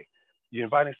always say. You're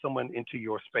inviting someone into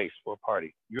your space for a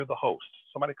party. You're the host.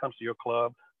 Somebody comes to your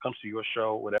club, comes to your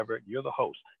show, whatever. You're the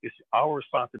host. It's our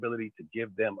responsibility to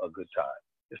give them a good time.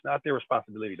 It's not their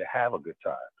responsibility to have a good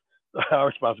time. It's our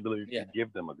responsibility to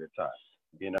give them a good time.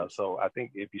 So I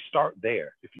think if you start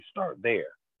there,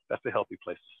 that's a healthy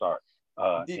place to start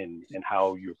in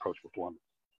how you approach performance.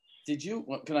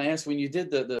 Can I ask, when you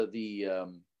did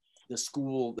the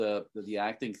school, the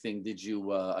acting thing, did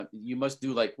you you must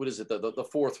do, like, what is it, the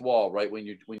fourth wall, right? When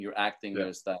you're acting,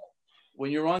 there's that. When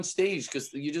you're on stage,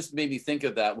 because you just made me think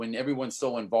of that, when everyone's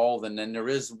so involved, and then there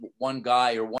is one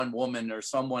guy or one woman or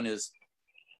someone is,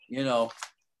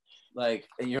 like,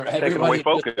 and you're taking away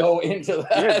focus. Go into that.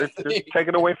 Yeah, just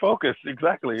taking away focus.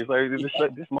 Exactly. It's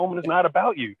like this moment is not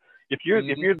about you. If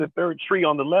you're the third tree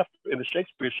on the left in the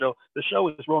Shakespeare show, the show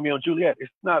is Romeo and Juliet.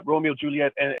 It's not Romeo,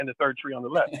 Juliet, and the third tree on the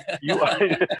left. You are,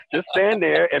 just stand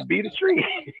there and be the tree.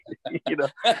 If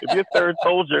you're third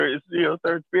soldier, it's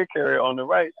third spear carrier on the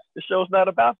right. The show's not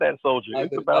about that soldier.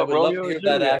 It's about Romeo and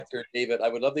Juliet. That actor, David. I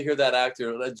would love to hear that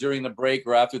actor during the break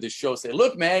or after the show say,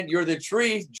 "Look, man, you're the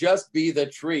tree. Just be the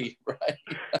tree." Right.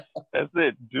 That's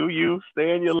it. Do you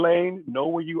stay in your lane? Know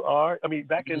where you are. I mean,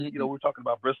 back in we were talking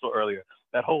about Bristol earlier.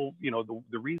 That whole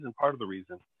part of the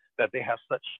reason that they have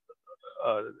such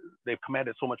they've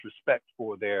commanded so much respect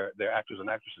for their actors and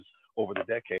actresses over the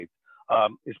decades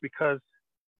is because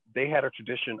they had a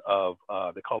tradition of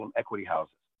they call them equity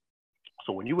houses.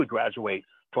 So when you would graduate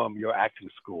from your acting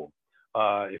school,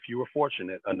 if you were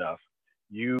fortunate enough,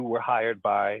 you were hired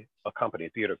by a company, a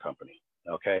theater company.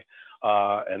 Okay.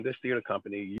 And this theater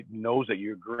company knows that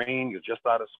you're green, you're just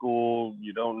out of school,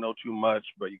 you don't know too much,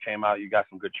 but you came out, you got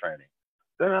some good training.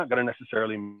 They're not going to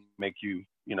necessarily make you,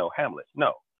 Hamlet.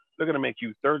 No, they're going to make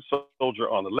you third soldier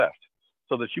on the left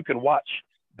so that you can watch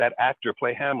that actor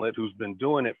play Hamlet who's been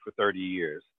doing it for 30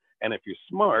 years. And if you're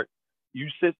smart, you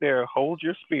sit there, hold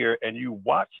your spear, and you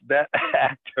watch that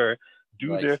actor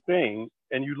do their thing,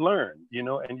 and you learn,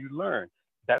 and you learn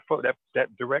that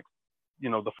direct,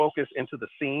 the focus into the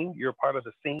scene. You're a part of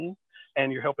the scene,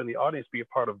 and you're helping the audience be a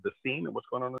part of the scene and what's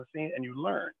going on in the scene, and you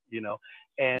learn,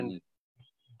 and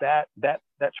that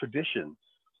tradition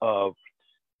of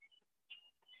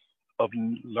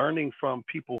learning from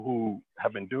people who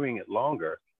have been doing it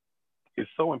longer is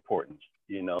so important.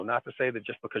 Not to say that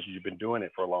just because you've been doing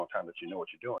it for a long time that you know what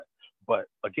you're doing, but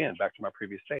again, back to my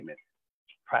previous statement,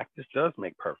 practice does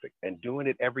make perfect, and doing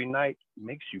it every night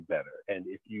makes you better. And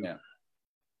if you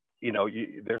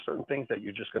there's certain things that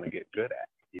you're just going to get good at,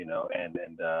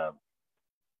 and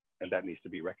that needs to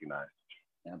be recognized.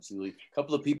 Absolutely. A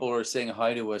couple of people are saying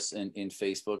hi to us in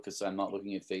Facebook, because I'm not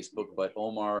looking at Facebook, but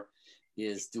Omar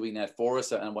is doing that for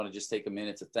us. I want to just take a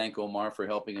minute to thank Omar for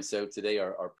helping us out today,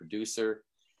 our producer.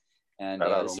 And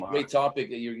it's a great topic.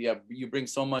 You bring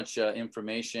so much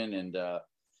information and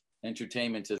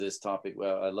entertainment to this topic.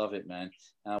 Well, I love it, man.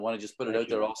 I want to just put it out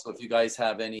there also. If you guys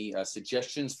have any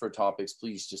suggestions for topics,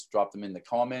 please just drop them in the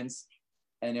comments.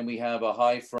 And then we have a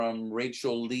hi from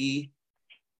Rachel Lee.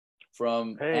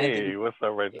 From Anthony, what's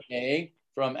up, Rachel? Hey,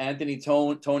 from Anthony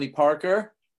Tony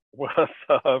Parker. What's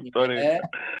up, Tony? Yeah.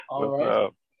 What's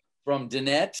up? From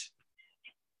Danette.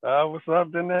 What's up,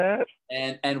 Danette?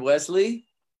 And Wesley.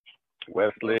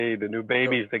 Wesley, the new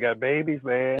babies. They got babies,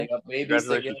 man. They got babies.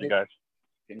 Congratulations, you guys.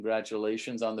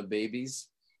 Congratulations on the babies.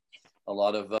 a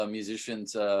lot of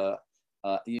musicians.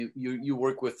 You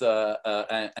work with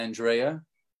Andrea.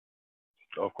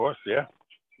 Of course, yeah.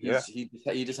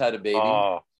 He just had a baby.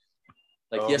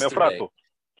 Like Mil yesterday. Prato.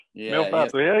 Yeah, Mil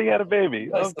Prato. Yeah, he had a baby.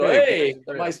 Maestro. Okay. Hey,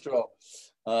 the maestro.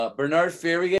 Bernard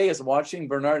Ferrier is watching.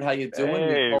 Bernard, how you doing?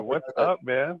 Hey, what's up,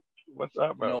 man? What's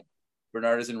up, bro? You know,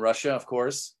 Bernard is in Russia, of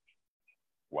course.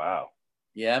 Wow.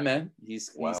 Yeah, man.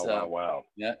 Wow.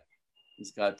 Yeah,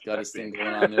 he's got his thing going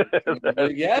on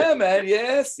there. Yeah, man.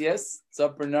 Yes. What's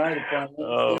up, Bernard?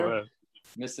 Oh, man.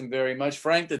 Miss him very much.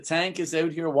 Frank the Tank is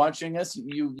out here watching us.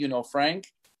 You know Frank.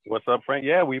 What's up, Frank?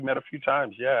 Yeah, we met a few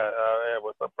times. Yeah.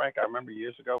 What's up, Frank? I remember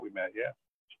years ago we met. Yeah.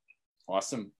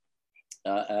 Awesome.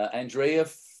 Andrea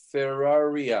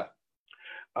Ferraria.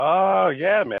 Oh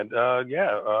yeah, man.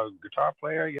 Guitar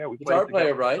player. Yeah, we guitar played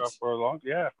player, together right? For a long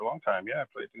time. Yeah,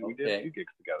 we did a few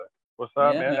gigs together. What's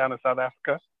up, Yeah, man? Down in South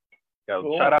Africa. Yeah,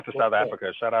 cool. Shout out to South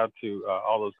Africa. Shout out to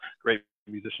all those great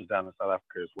musicians down in South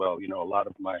Africa as well. You know, a lot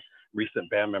of my recent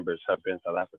band members have been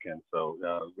South African, so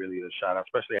really a shout out.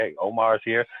 Especially, hey, Omar's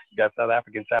here. You got South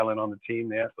African talent on the team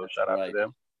there, so shout out to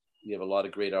them. You have a lot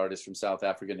of great artists from South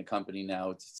Africa in the company now.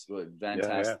 It's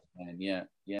fantastic. Yeah.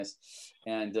 Yes.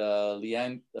 And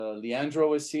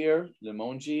Leandro is here.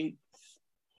 Limongi,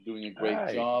 doing a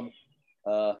great job.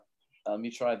 Let me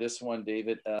try this one,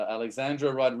 David.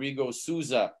 Alexandra Rodrigo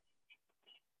Souza.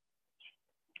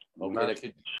 Okay, that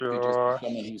could just be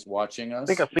someone who's watching us. I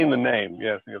think I've seen the name.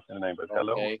 Yeah, I think I've seen the name, but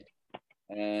hello. Okay.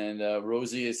 And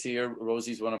Rosie is here.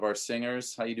 Rosie's one of our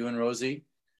singers. How you doing, Rosie?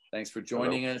 Thanks for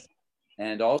joining us.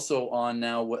 And also on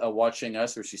now, watching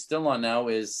us, or she's still on now,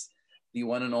 is the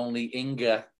one and only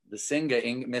Inga, the singer.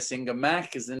 Miss Inga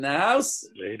Mack is in the house.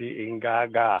 Lady Inga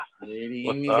Ga. Lady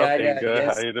What's Inga up, Ga. Inga?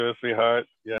 Yes. How you doing, sweetheart?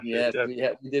 Yes.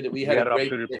 We did it. We had an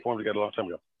opportunity to perform together a long time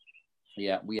ago.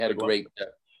 Yeah, we had a great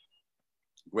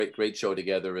show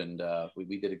together, and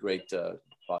we did a great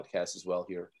podcast as well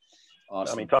here.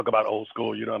 Awesome. I mean, talk about old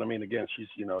school. You know what I mean? Again, she's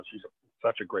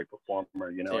such a great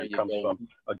performer. You know, it comes from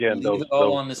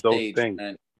those things.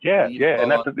 Man. Yeah,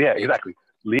 and that's exactly.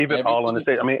 Leave it all on the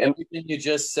stage. I mean, everything you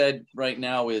just said right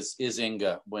now is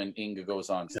Inga when Inga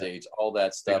goes on stage. All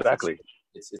that stuff. Exactly.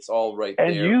 It's all right there.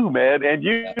 And you, man,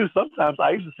 sometimes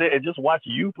I used to sit and just watch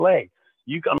you play.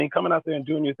 Coming out there and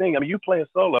doing your thing. I mean, you play a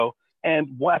solo,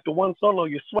 and after one solo,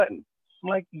 you're sweating. I'm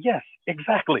like, yes,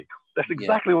 exactly. That's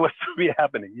exactly what's to be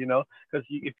happening. You know, because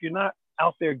if you're not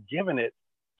out there giving it,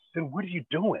 then what are you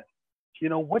doing? You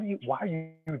know, why are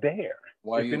you there?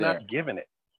 If you're not giving it,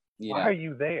 why are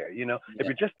you there? You know, if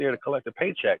you're just there to collect a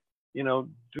paycheck, you know,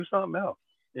 do something else.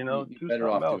 You know, do better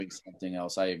off doing something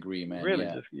else. I agree, man. Really,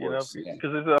 just, you know,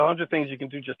 because there's 100 things you can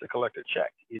do just to collect a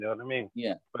check. You know what I mean?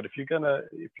 Yeah. But if you're gonna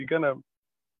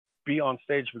be on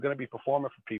stage, if you're gonna be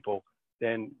performing for people,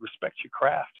 then respect your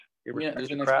craft. Respect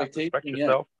your craft. Respect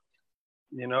yourself.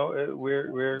 You know,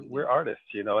 we're artists.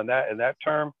 You know, and that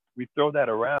term, we throw that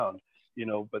around. You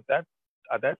know, but that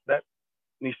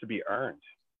needs to be earned.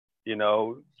 You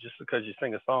know, just because you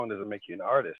sing a song doesn't make you an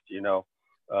artist. You know,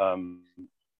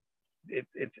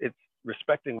 it's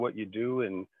respecting what you do,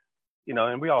 and you know,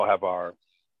 and we all have our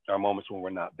moments when we're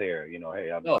not there. You know, hey,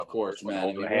 of course, man.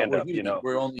 Holding a hand up. You know,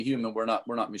 we're only human. We're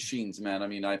not machines, man. I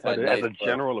mean, I've had as a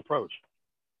general approach.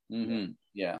 Mm-hmm.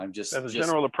 Yeah, I'm just as a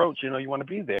general approach. You know, you want to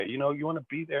be there. You know, you want to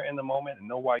be there in the moment and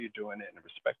know why you're doing it, and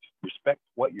respect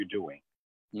what you're doing.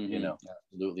 Mm-hmm. You know,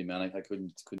 absolutely, man. I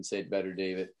couldn't say it better,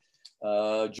 David.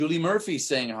 Julie Murphy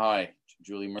saying hi.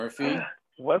 Julie Murphy.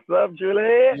 What's up,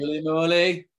 Julie? Julie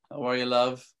Mole. How are you,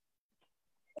 love?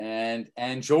 And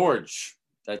George.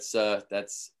 That's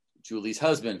Julie's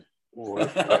husband.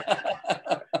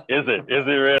 Is it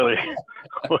really?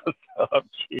 What's up,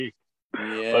 G?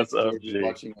 Yeah, what's up, G?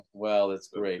 Watching as well. That's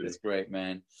great. That's great,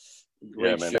 man.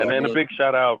 Great man. Show. And then a big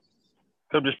shout out.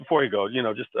 So just before you go, you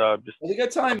know, just we got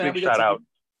time, man. Big shout out.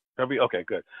 Okay,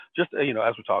 good. Just you know,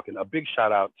 as we're talking, a big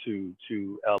shout out to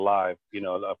L Live, you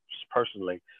know,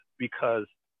 personally, because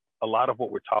a lot of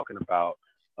what we're talking about,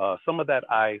 some of that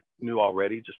I knew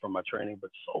already just from my training,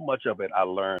 but so much of it I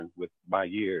learned with my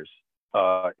years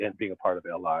and being a part of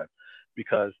L Live,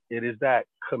 because it is that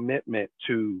commitment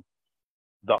to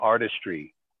the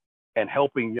artistry and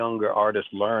helping younger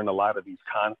artists learn a lot of these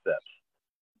concepts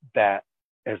that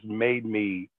has made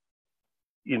me,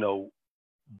 you know,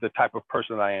 the type of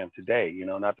person I am today. You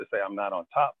know, not to say I'm not on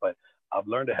top, but I've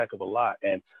learned a heck of a lot,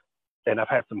 and I've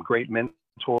had some great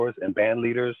mentors and band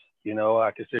leaders. You know,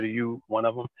 I consider you one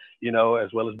of them. You know,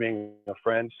 as well as being a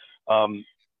friend. I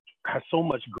had so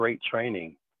much great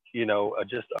training. You know,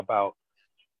 just about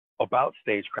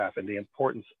stagecraft and the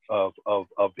importance of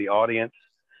the audience,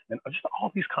 and just all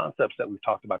these concepts that we've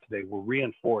talked about today were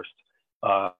reinforced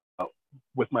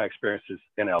with my experiences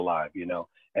in L Live, you know,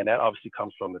 and that obviously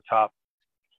comes from the top.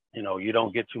 You know, you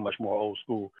don't get too much more old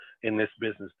school in this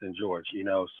business than George, you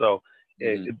know. So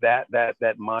Mhm.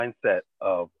 that mindset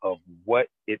of what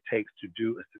it takes to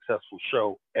do a successful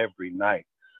show every night,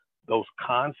 those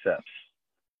concepts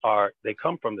they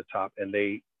come from the top and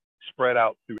they spread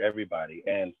out through everybody.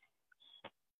 And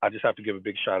I just have to give a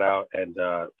big shout out and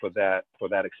for that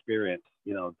experience,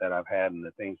 you know, that I've had and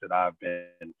the things that I've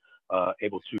been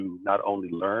able to not only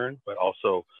learn but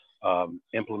also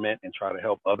implement and try to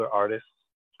help other artists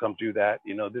come do that.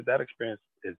 You know, that experience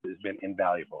has been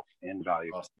invaluable, Awesome,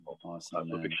 invaluable. awesome,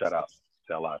 So big man. shout out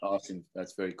to Live. Awesome.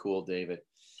 That's very cool, David.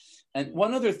 And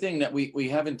one other thing that we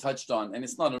haven't touched on, and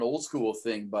it's not an old school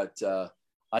thing, but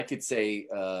I could say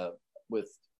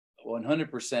with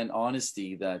 100%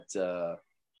 honesty that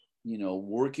you know,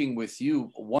 working with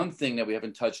you, one thing that we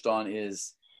haven't touched on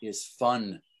is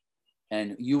fun.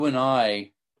 And you and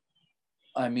I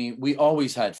mean, we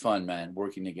always had fun, man,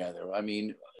 working together. I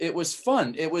mean, it was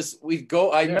fun. It was, we'd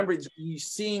go, I Yeah. remember you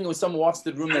seeing when someone walks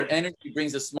to the room, their energy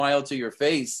brings a smile to your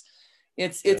face.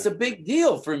 It's Yeah. a big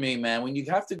deal for me, man, when you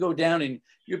have to go down and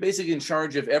you're basically in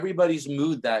charge of everybody's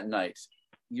mood that night.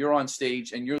 You're on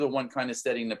stage and you're the one kind of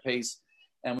setting the pace.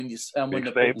 And when you, when Big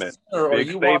the statement. singer or Big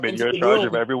you walk statement. into You're in the charge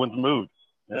of room, everyone's mood.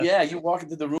 Yeah. yeah, you walk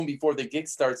into the room before the gig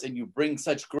starts and you bring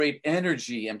such great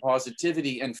energy and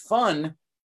positivity and fun.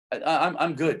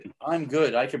 I'm good. I'm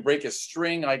good. I could break a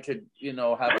string. I could, you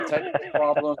know, have a technical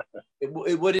problem.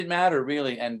 It wouldn't matter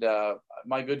really. And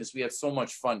my goodness, we had so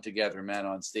much fun together, man,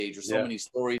 on stage. There's so Yeah. many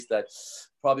stories that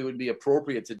probably would be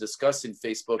appropriate to discuss in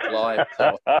Facebook Live.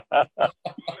 So.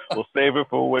 We'll save it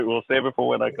for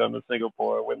when I come to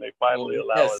Singapore, when they finally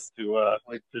allow us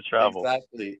Yes, to travel.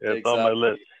 exactly. It's on my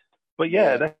list. But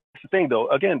yeah, that's the thing though.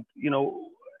 Again, you know,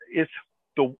 it's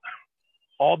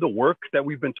all the work that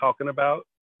we've been talking about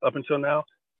up until now.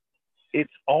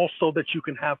 It's also that you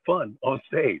can have fun on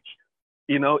stage.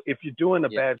 You know, if you're doing a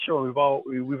bad show,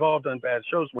 we've all done bad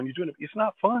shows. When you're doing it, it's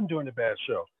not fun doing a bad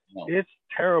show. No. It's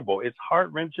terrible. It's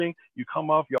heart wrenching. You come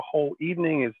off, your whole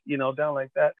evening is, you know, down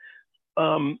like that.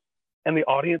 And the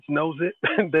audience knows it.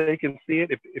 They can see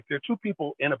it. If there are two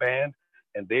people in a band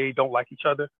and they don't like each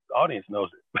other, the audience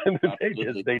knows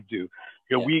it. they do.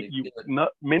 You know,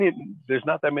 there's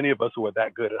not that many of us who are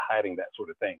that good at hiding that sort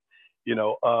of thing, you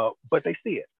know. But they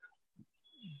see it.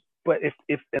 But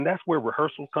if and that's where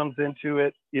rehearsal comes into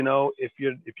it. You know, if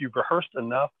you've rehearsed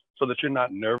enough so that you're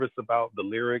not nervous about the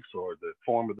lyrics or the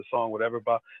form of the song, whatever,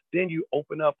 about, then you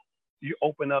open up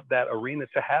that arena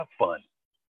to have fun.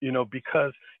 You know,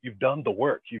 because you've done the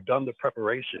work, you've done the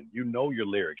preparation, you know your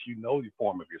lyrics, you know the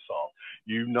form of your song,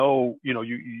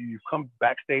 you've come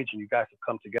backstage and you guys have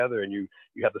come together and you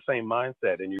have the same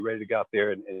mindset and you're ready to go out there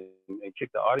and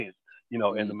kick the audience, you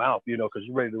know, in the mouth, you know, because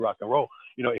you're ready to rock and roll.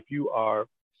 You know, if you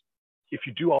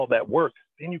do all that work,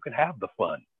 then you can have the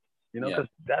fun, you know, because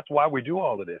that's why we do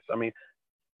all of this. I mean,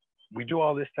 we do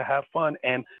all this to have fun,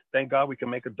 and thank God we can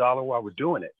make $1 while we're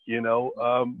doing it, you know.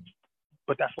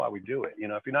 But that's why we do it. You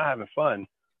know, if you're not having fun,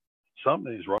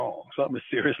 something is wrong. Something is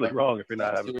seriously wrong if you're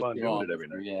not having fun doing it every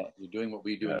night. Yeah, you're doing what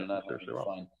we do and you're not having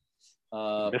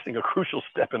fun. Missing a crucial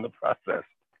step in the process.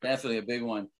 Definitely a big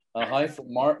one. Hi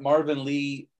from Marvin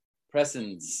Lee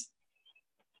Pressens.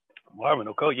 Marvin,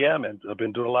 okay, yeah, man. I've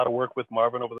been doing a lot of work with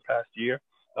Marvin over the past year.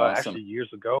 Awesome. Actually, years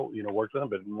ago, you know, worked with him,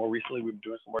 but more recently we've been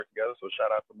doing some work together. So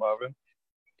shout out to Marvin.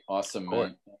 Awesome,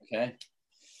 man. Okay.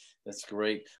 That's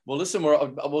great. Well, listen,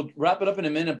 we'll wrap it up in a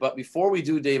minute. But before we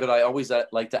do, David, I always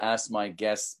like to ask my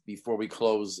guests before we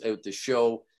close out the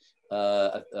show,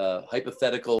 a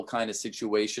hypothetical kind of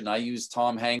situation. I use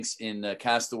Tom Hanks in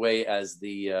Castaway as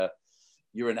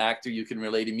you're an actor, you can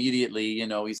relate immediately. You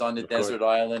know, he's on the desert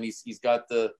island. He's got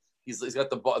the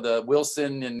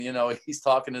Wilson, and you know he's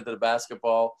talking to the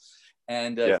basketball,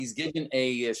 and he's given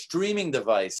a streaming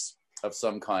device of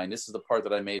some kind. This is the part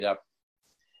that I made up,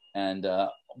 and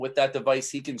with that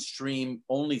device, he can stream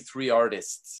only 3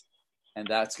 artists, and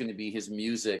that's going to be his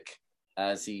music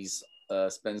as he's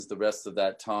spends the rest of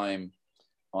that time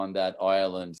on that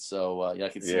island. So I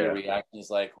can see the reaction is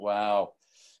like, wow.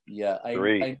 Yeah, I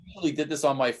really did this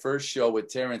on my first show with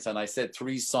Terrence, and I said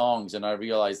 3 songs, and I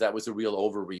realized that was a real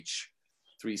overreach.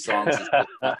 3 songs.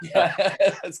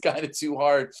 That's kind of too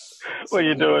hard. What are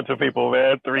you doing to people,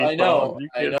 man? 3 songs.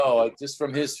 I know. Just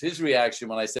from his reaction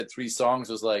when I said 3 songs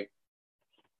was like,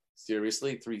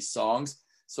 seriously, 3 songs?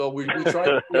 So we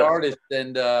tried 3 artists,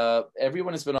 and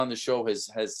everyone has been on the show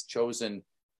has chosen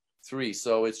 3.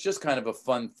 So it's just kind of a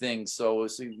fun thing. So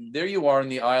there you are on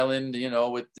the island, you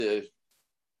know, with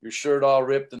your shirt all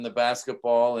ripped and the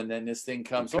basketball, and then this thing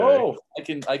comes. Okay. Oh,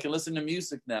 I can listen to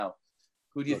music now.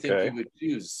 Who do you think you would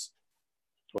choose?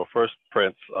 Well, first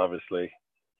Prince, obviously.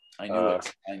 I knew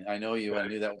it. I know you. I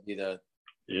knew that would be the.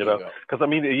 You know, because I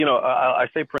mean, you know, I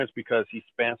say Prince because he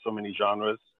spans so many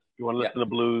genres. You want to listen to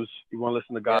blues, you want to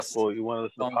listen to gospel, you want to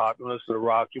listen to pop, you want to listen to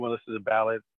rock, you want to listen to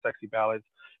ballads, sexy ballads,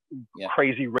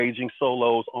 crazy raging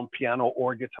solos on piano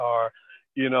or guitar,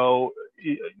 you know,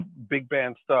 big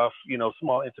band stuff, you know,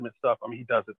 small intimate stuff. I mean, he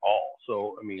does it all.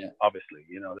 So, I mean, obviously,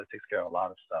 you know, that takes care of a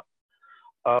lot of stuff.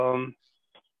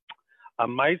 I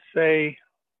might say,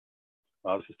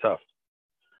 oh, this is tough.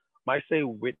 Might say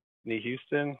Whitney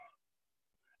Houston,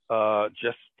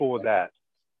 just for that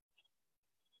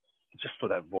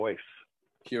voice,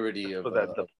 purity of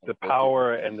the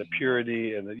power and the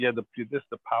purity and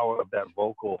the power of that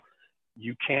vocal.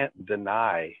 You can't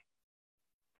deny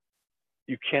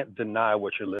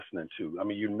what you're listening to. I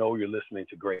mean, you know, you're listening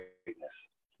to greatness,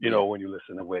 you know, when you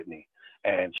listen to Whitney.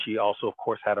 And she also, of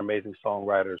course, had amazing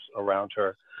songwriters around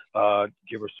her,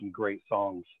 give her some great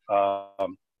songs.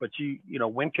 But you know,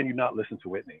 when can you not listen to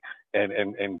Whitney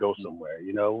and go somewhere?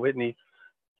 You know, Whitney,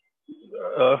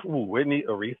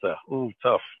 Aretha,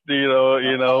 tough. You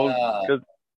know, because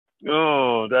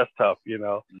that's tough. You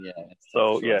know. Yeah.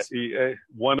 So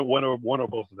one or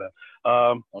both of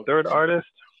them. Third artist,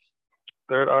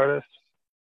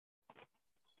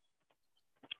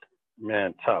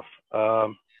 man, tough.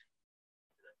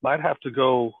 Might have to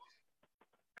go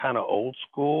kind of old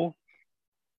school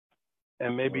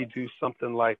and maybe do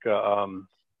something like a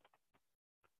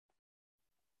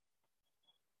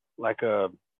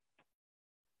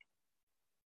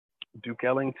Duke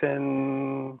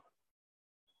Ellington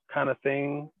kind of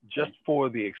thing, just for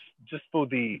the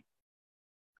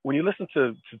when you listen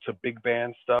to big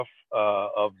band stuff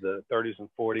of the 30s and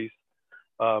 40s.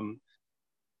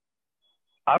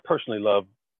 I personally love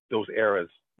those eras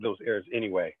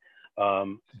anyway.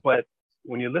 But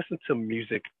when you listen to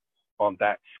music on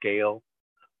that scale,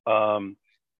 and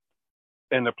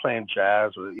they're playing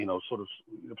jazz or, you know, sort of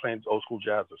they're playing old school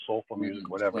jazz or soulful music,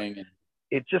 whatever,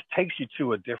 it just takes you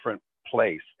to a different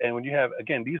place. And when you have,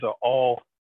 again, these are all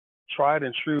tried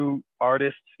and true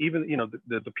artists, even, you know,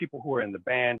 the people who are in the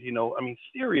band, you know, I mean,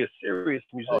 serious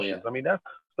musicians. I mean,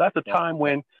 that's a time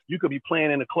when you could be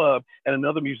playing in a club and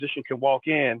another musician can walk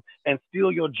in and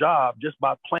steal your job just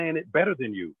by playing it better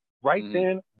than you. Right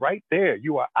then, right there,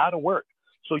 you are out of work.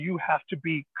 So you have to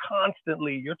be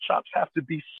constantly, your chops have to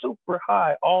be super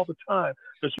high all the time,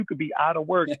 because you could be out of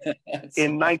work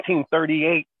in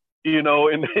 1938, you know,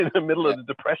 in the middle of the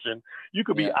Depression. You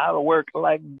could be out of work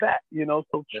like that, you know,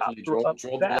 so chops are up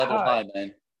that high.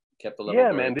 Man. Kept the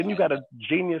level man. Then you got a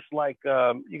genius like,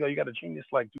 you got a genius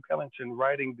like Duke Ellington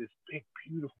writing this big,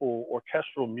 beautiful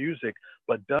orchestral music,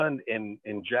 but done in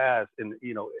jazz, and,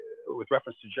 you know, with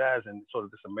reference to jazz and sort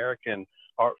of this American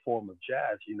art form of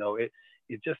jazz. You know, it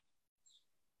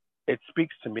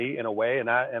speaks to me in a way, and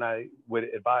I would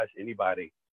advise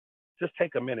anybody, just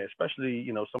take a minute, especially,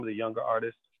 you know, some of the younger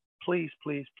artists. Please,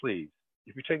 please, please,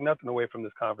 if you take nothing away from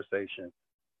this conversation,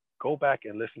 go back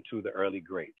and listen to the early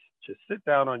greats. Just sit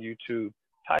down on YouTube,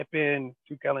 type in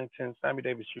Duke Ellington, Sammy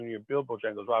Davis Jr., Bill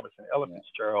Bojangles Robinson, Ella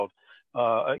Fitzgerald,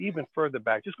 even further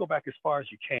back. Just go back as far as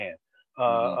you can.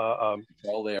 It's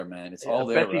all there, man. It's all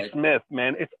there, Bessie Smith,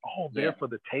 man. It's all there for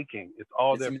the taking. It's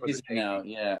all there for the taking. Now.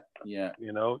 Yeah.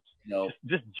 You know,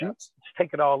 just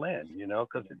take it all in, you know,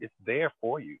 because it's there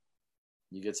for you.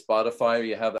 You get Spotify or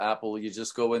you have Apple, you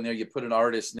just go in there, you put an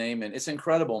artist name in. It's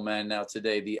incredible, man, now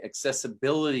today, the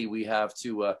accessibility we have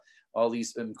to all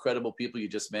these incredible people you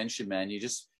just mentioned, man. You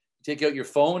just take out your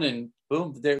phone and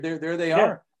boom, there they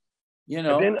are. You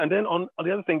know. And then on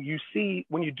the other thing, you see,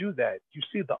 when you do that, you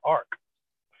see the arc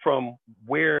from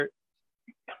where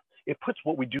it puts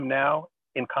what we do now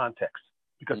in context,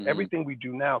 because everything we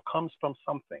do now comes from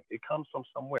something. It comes from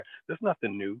somewhere. There's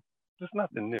nothing new.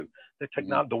 The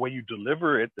technology, the way you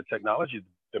deliver it, the technology,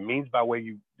 the means by which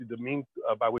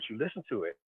you listen to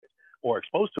it or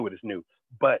exposed to it is new.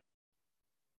 But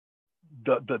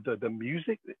the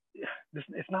music,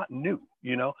 it's not new,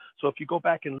 you know. So if you go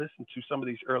back and listen to some of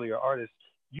these earlier artists,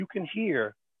 you can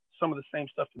hear some of the same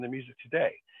stuff in the music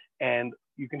today, and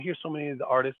you can hear so many of the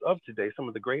artists of today, some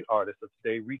of the great artists of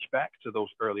today, reach back to those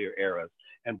earlier eras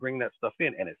and bring that stuff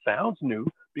in, and it sounds new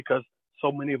because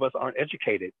so many of us aren't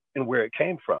educated in where it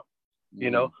came from,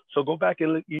 you know. So go back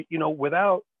and, you know,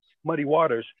 without Muddy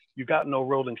Waters, you got no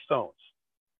Rolling Stones.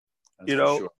 That's, you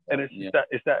know, and it's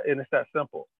that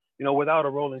simple. You know, without a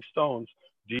Rolling Stones,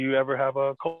 do you ever have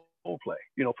a Coldplay?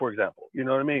 You know, for example. You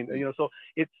know what I mean? You know, so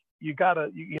you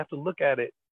have to look at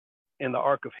it in the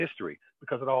arc of history,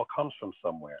 because it all comes from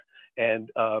somewhere. And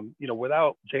you know,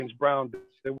 without James Brown,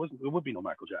 there would be no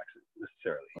Michael Jackson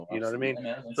necessarily. Oh, You know what I mean?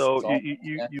 absolutely, man. So It's all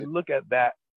you connected. look at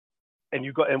that, and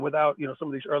you go, and without, you know, some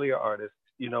of these earlier artists,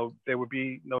 you know, there would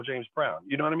be no James Brown.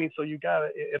 You know what I mean? So you gotta,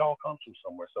 it all comes from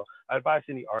somewhere. So I advise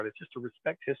any artist just to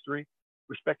respect history.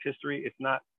 Respect history. It's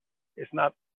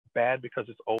not bad because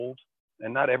it's old,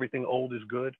 and not everything old is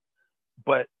good.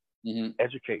 But Hmm.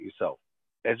 educate yourself.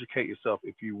 Educate yourself.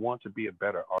 If you want to be a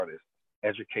better artist,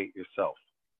 educate yourself.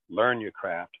 Learn your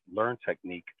craft. Learn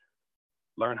technique.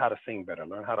 Learn how to sing better.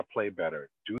 Learn how to play better.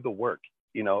 Do the work.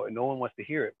 You know, and no one wants to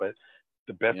hear it, but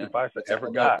the best Yeah, advice I that's ever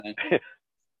all about, got, man.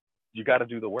 you got to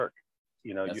do the work.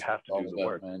 You know, you That's what have it's to all do the about,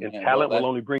 work. man. And Yeah, well, talent will that,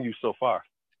 only bring you so far.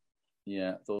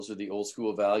 yeah, those are the old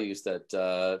school values that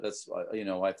that's you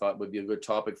know, I thought would be a good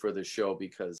topic for this show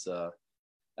because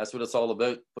that's what it's all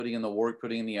about: putting in the work,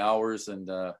 putting in the hours, and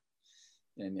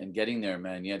getting there,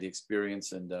 man. Yeah, the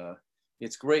experience, and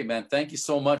it's great, man. Thank you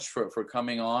so much for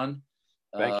coming on.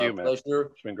 Thank you, man. Pleasure,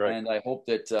 It's been great. and I hope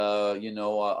that you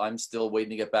know, I'm still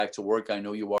waiting to get back to work. I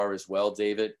know you are as well,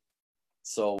 David.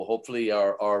 So hopefully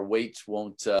our wait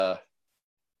won't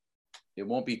it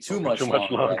won't be too Won't be too much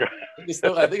much longer. longer.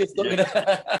 I think it's still Yeah.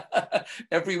 gonna.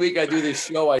 Every week I do this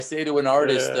show, I say to an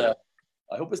artist, Yeah.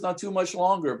 I hope it's not too much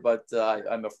longer, but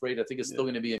I'm afraid I think it's still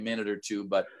Yeah. going to be a minute or two,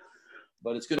 but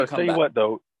it's going to But I tell come you back. what,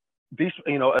 though, these,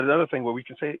 you know, another thing where we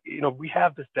can say, you know, we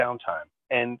have this downtime,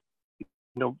 and you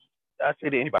know, I say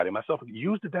to anybody, myself,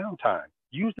 use the downtime.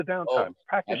 Use the Oh, downtime. I've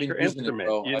Practice been your using it, instrument.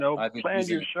 bro. You know, I've been plan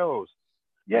using your it. shows.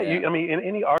 Yeah, Yeah, I mean, and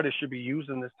any artist should be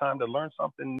using this time to learn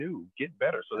something new, get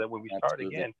better, so that when we start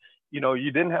absolutely. again, you know,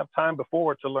 you didn't have time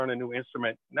before to learn a new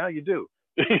instrument. Now you do.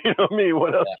 You know what I mean?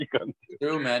 What else Yeah, you gonna do?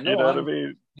 true, man. You No, know what I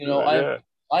mean? you know, Yeah,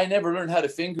 I never learned how to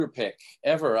finger pick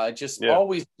ever. I just yeah,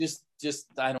 always just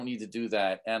I don't need to do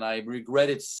that, and I regret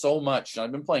it so much.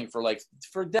 I've been playing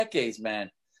for decades, man.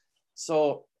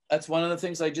 So that's one of the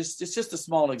things it's just a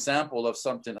small example of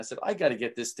something. I said, I got to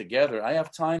get this together. I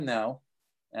have time now.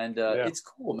 And yeah, it's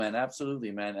cool, man.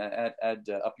 Absolutely, man. Add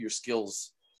up your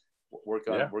skills,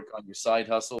 yeah. work on your side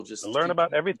hustle. And Just learn keep about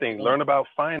keep everything. going. Learn about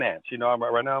finance. You know,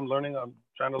 right now I'm learning. I'm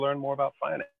trying to learn more about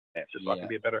finance, just so I can Yeah.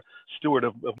 be a better steward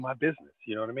of my business.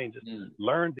 You know what I mean? Just Mm,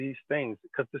 learn these things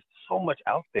because there's so much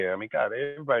out there. I mean, God,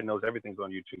 everybody knows everything's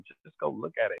on YouTube. Just go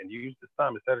look at it and use this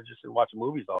time instead of just watching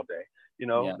movies all day. You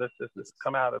know, yeah. let's It's,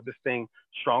 come out of this thing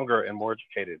stronger and more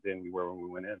educated than we were when we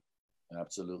went in.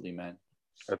 absolutely, man.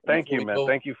 Well, Thank you, man.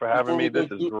 Thank you for having me. This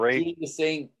is great. Julie is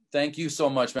saying thank you so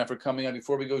much, man, for coming on.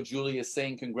 Before we go, Julie is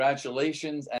saying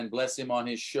congratulations and bless him on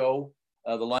his show,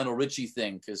 the Lionel Richie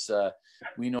thing, because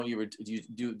we know you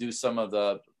do some of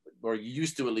the, or you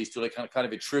used to at least do like kind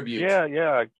of a tribute. Yeah,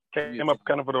 yeah. I Tribute came to up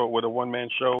kind of with a one man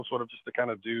show, sort of just to kind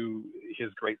of do his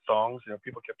great songs. You know,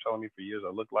 people kept telling me for years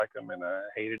I looked like him, and I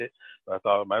hated it. So I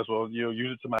thought I might as well, you know,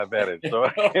 use it to my advantage. So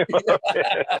I came up,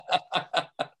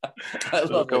 I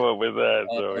love come it. up with that.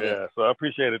 I So love it. yeah, so I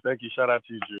appreciate it. Thank you. Shout out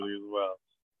to you, Julie, as well.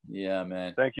 Yeah,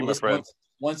 man. Thank you, Well, my listen, friend.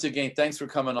 once again, thanks for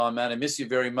coming on, man. I miss you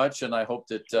very much, and I hope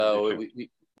that You too.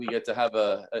 we get to have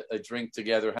a drink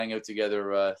together, hang out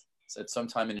together at some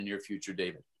time in the near future,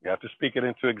 David. You have to speak it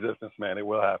into existence, man. It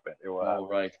will happen. It will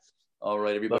happen. All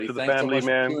right, everybody. Love to the Thanks family, so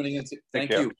much man. for tuning in. Take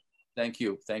care. Thank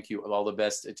you. All the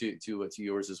best to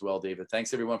yours as well, David.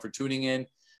 Thanks everyone for tuning in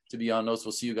to Beyond Notes.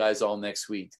 We'll see you guys all next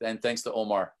week. And thanks to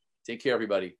Omar. Take care,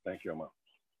 everybody. Thank you, Omar.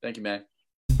 Thank you, man.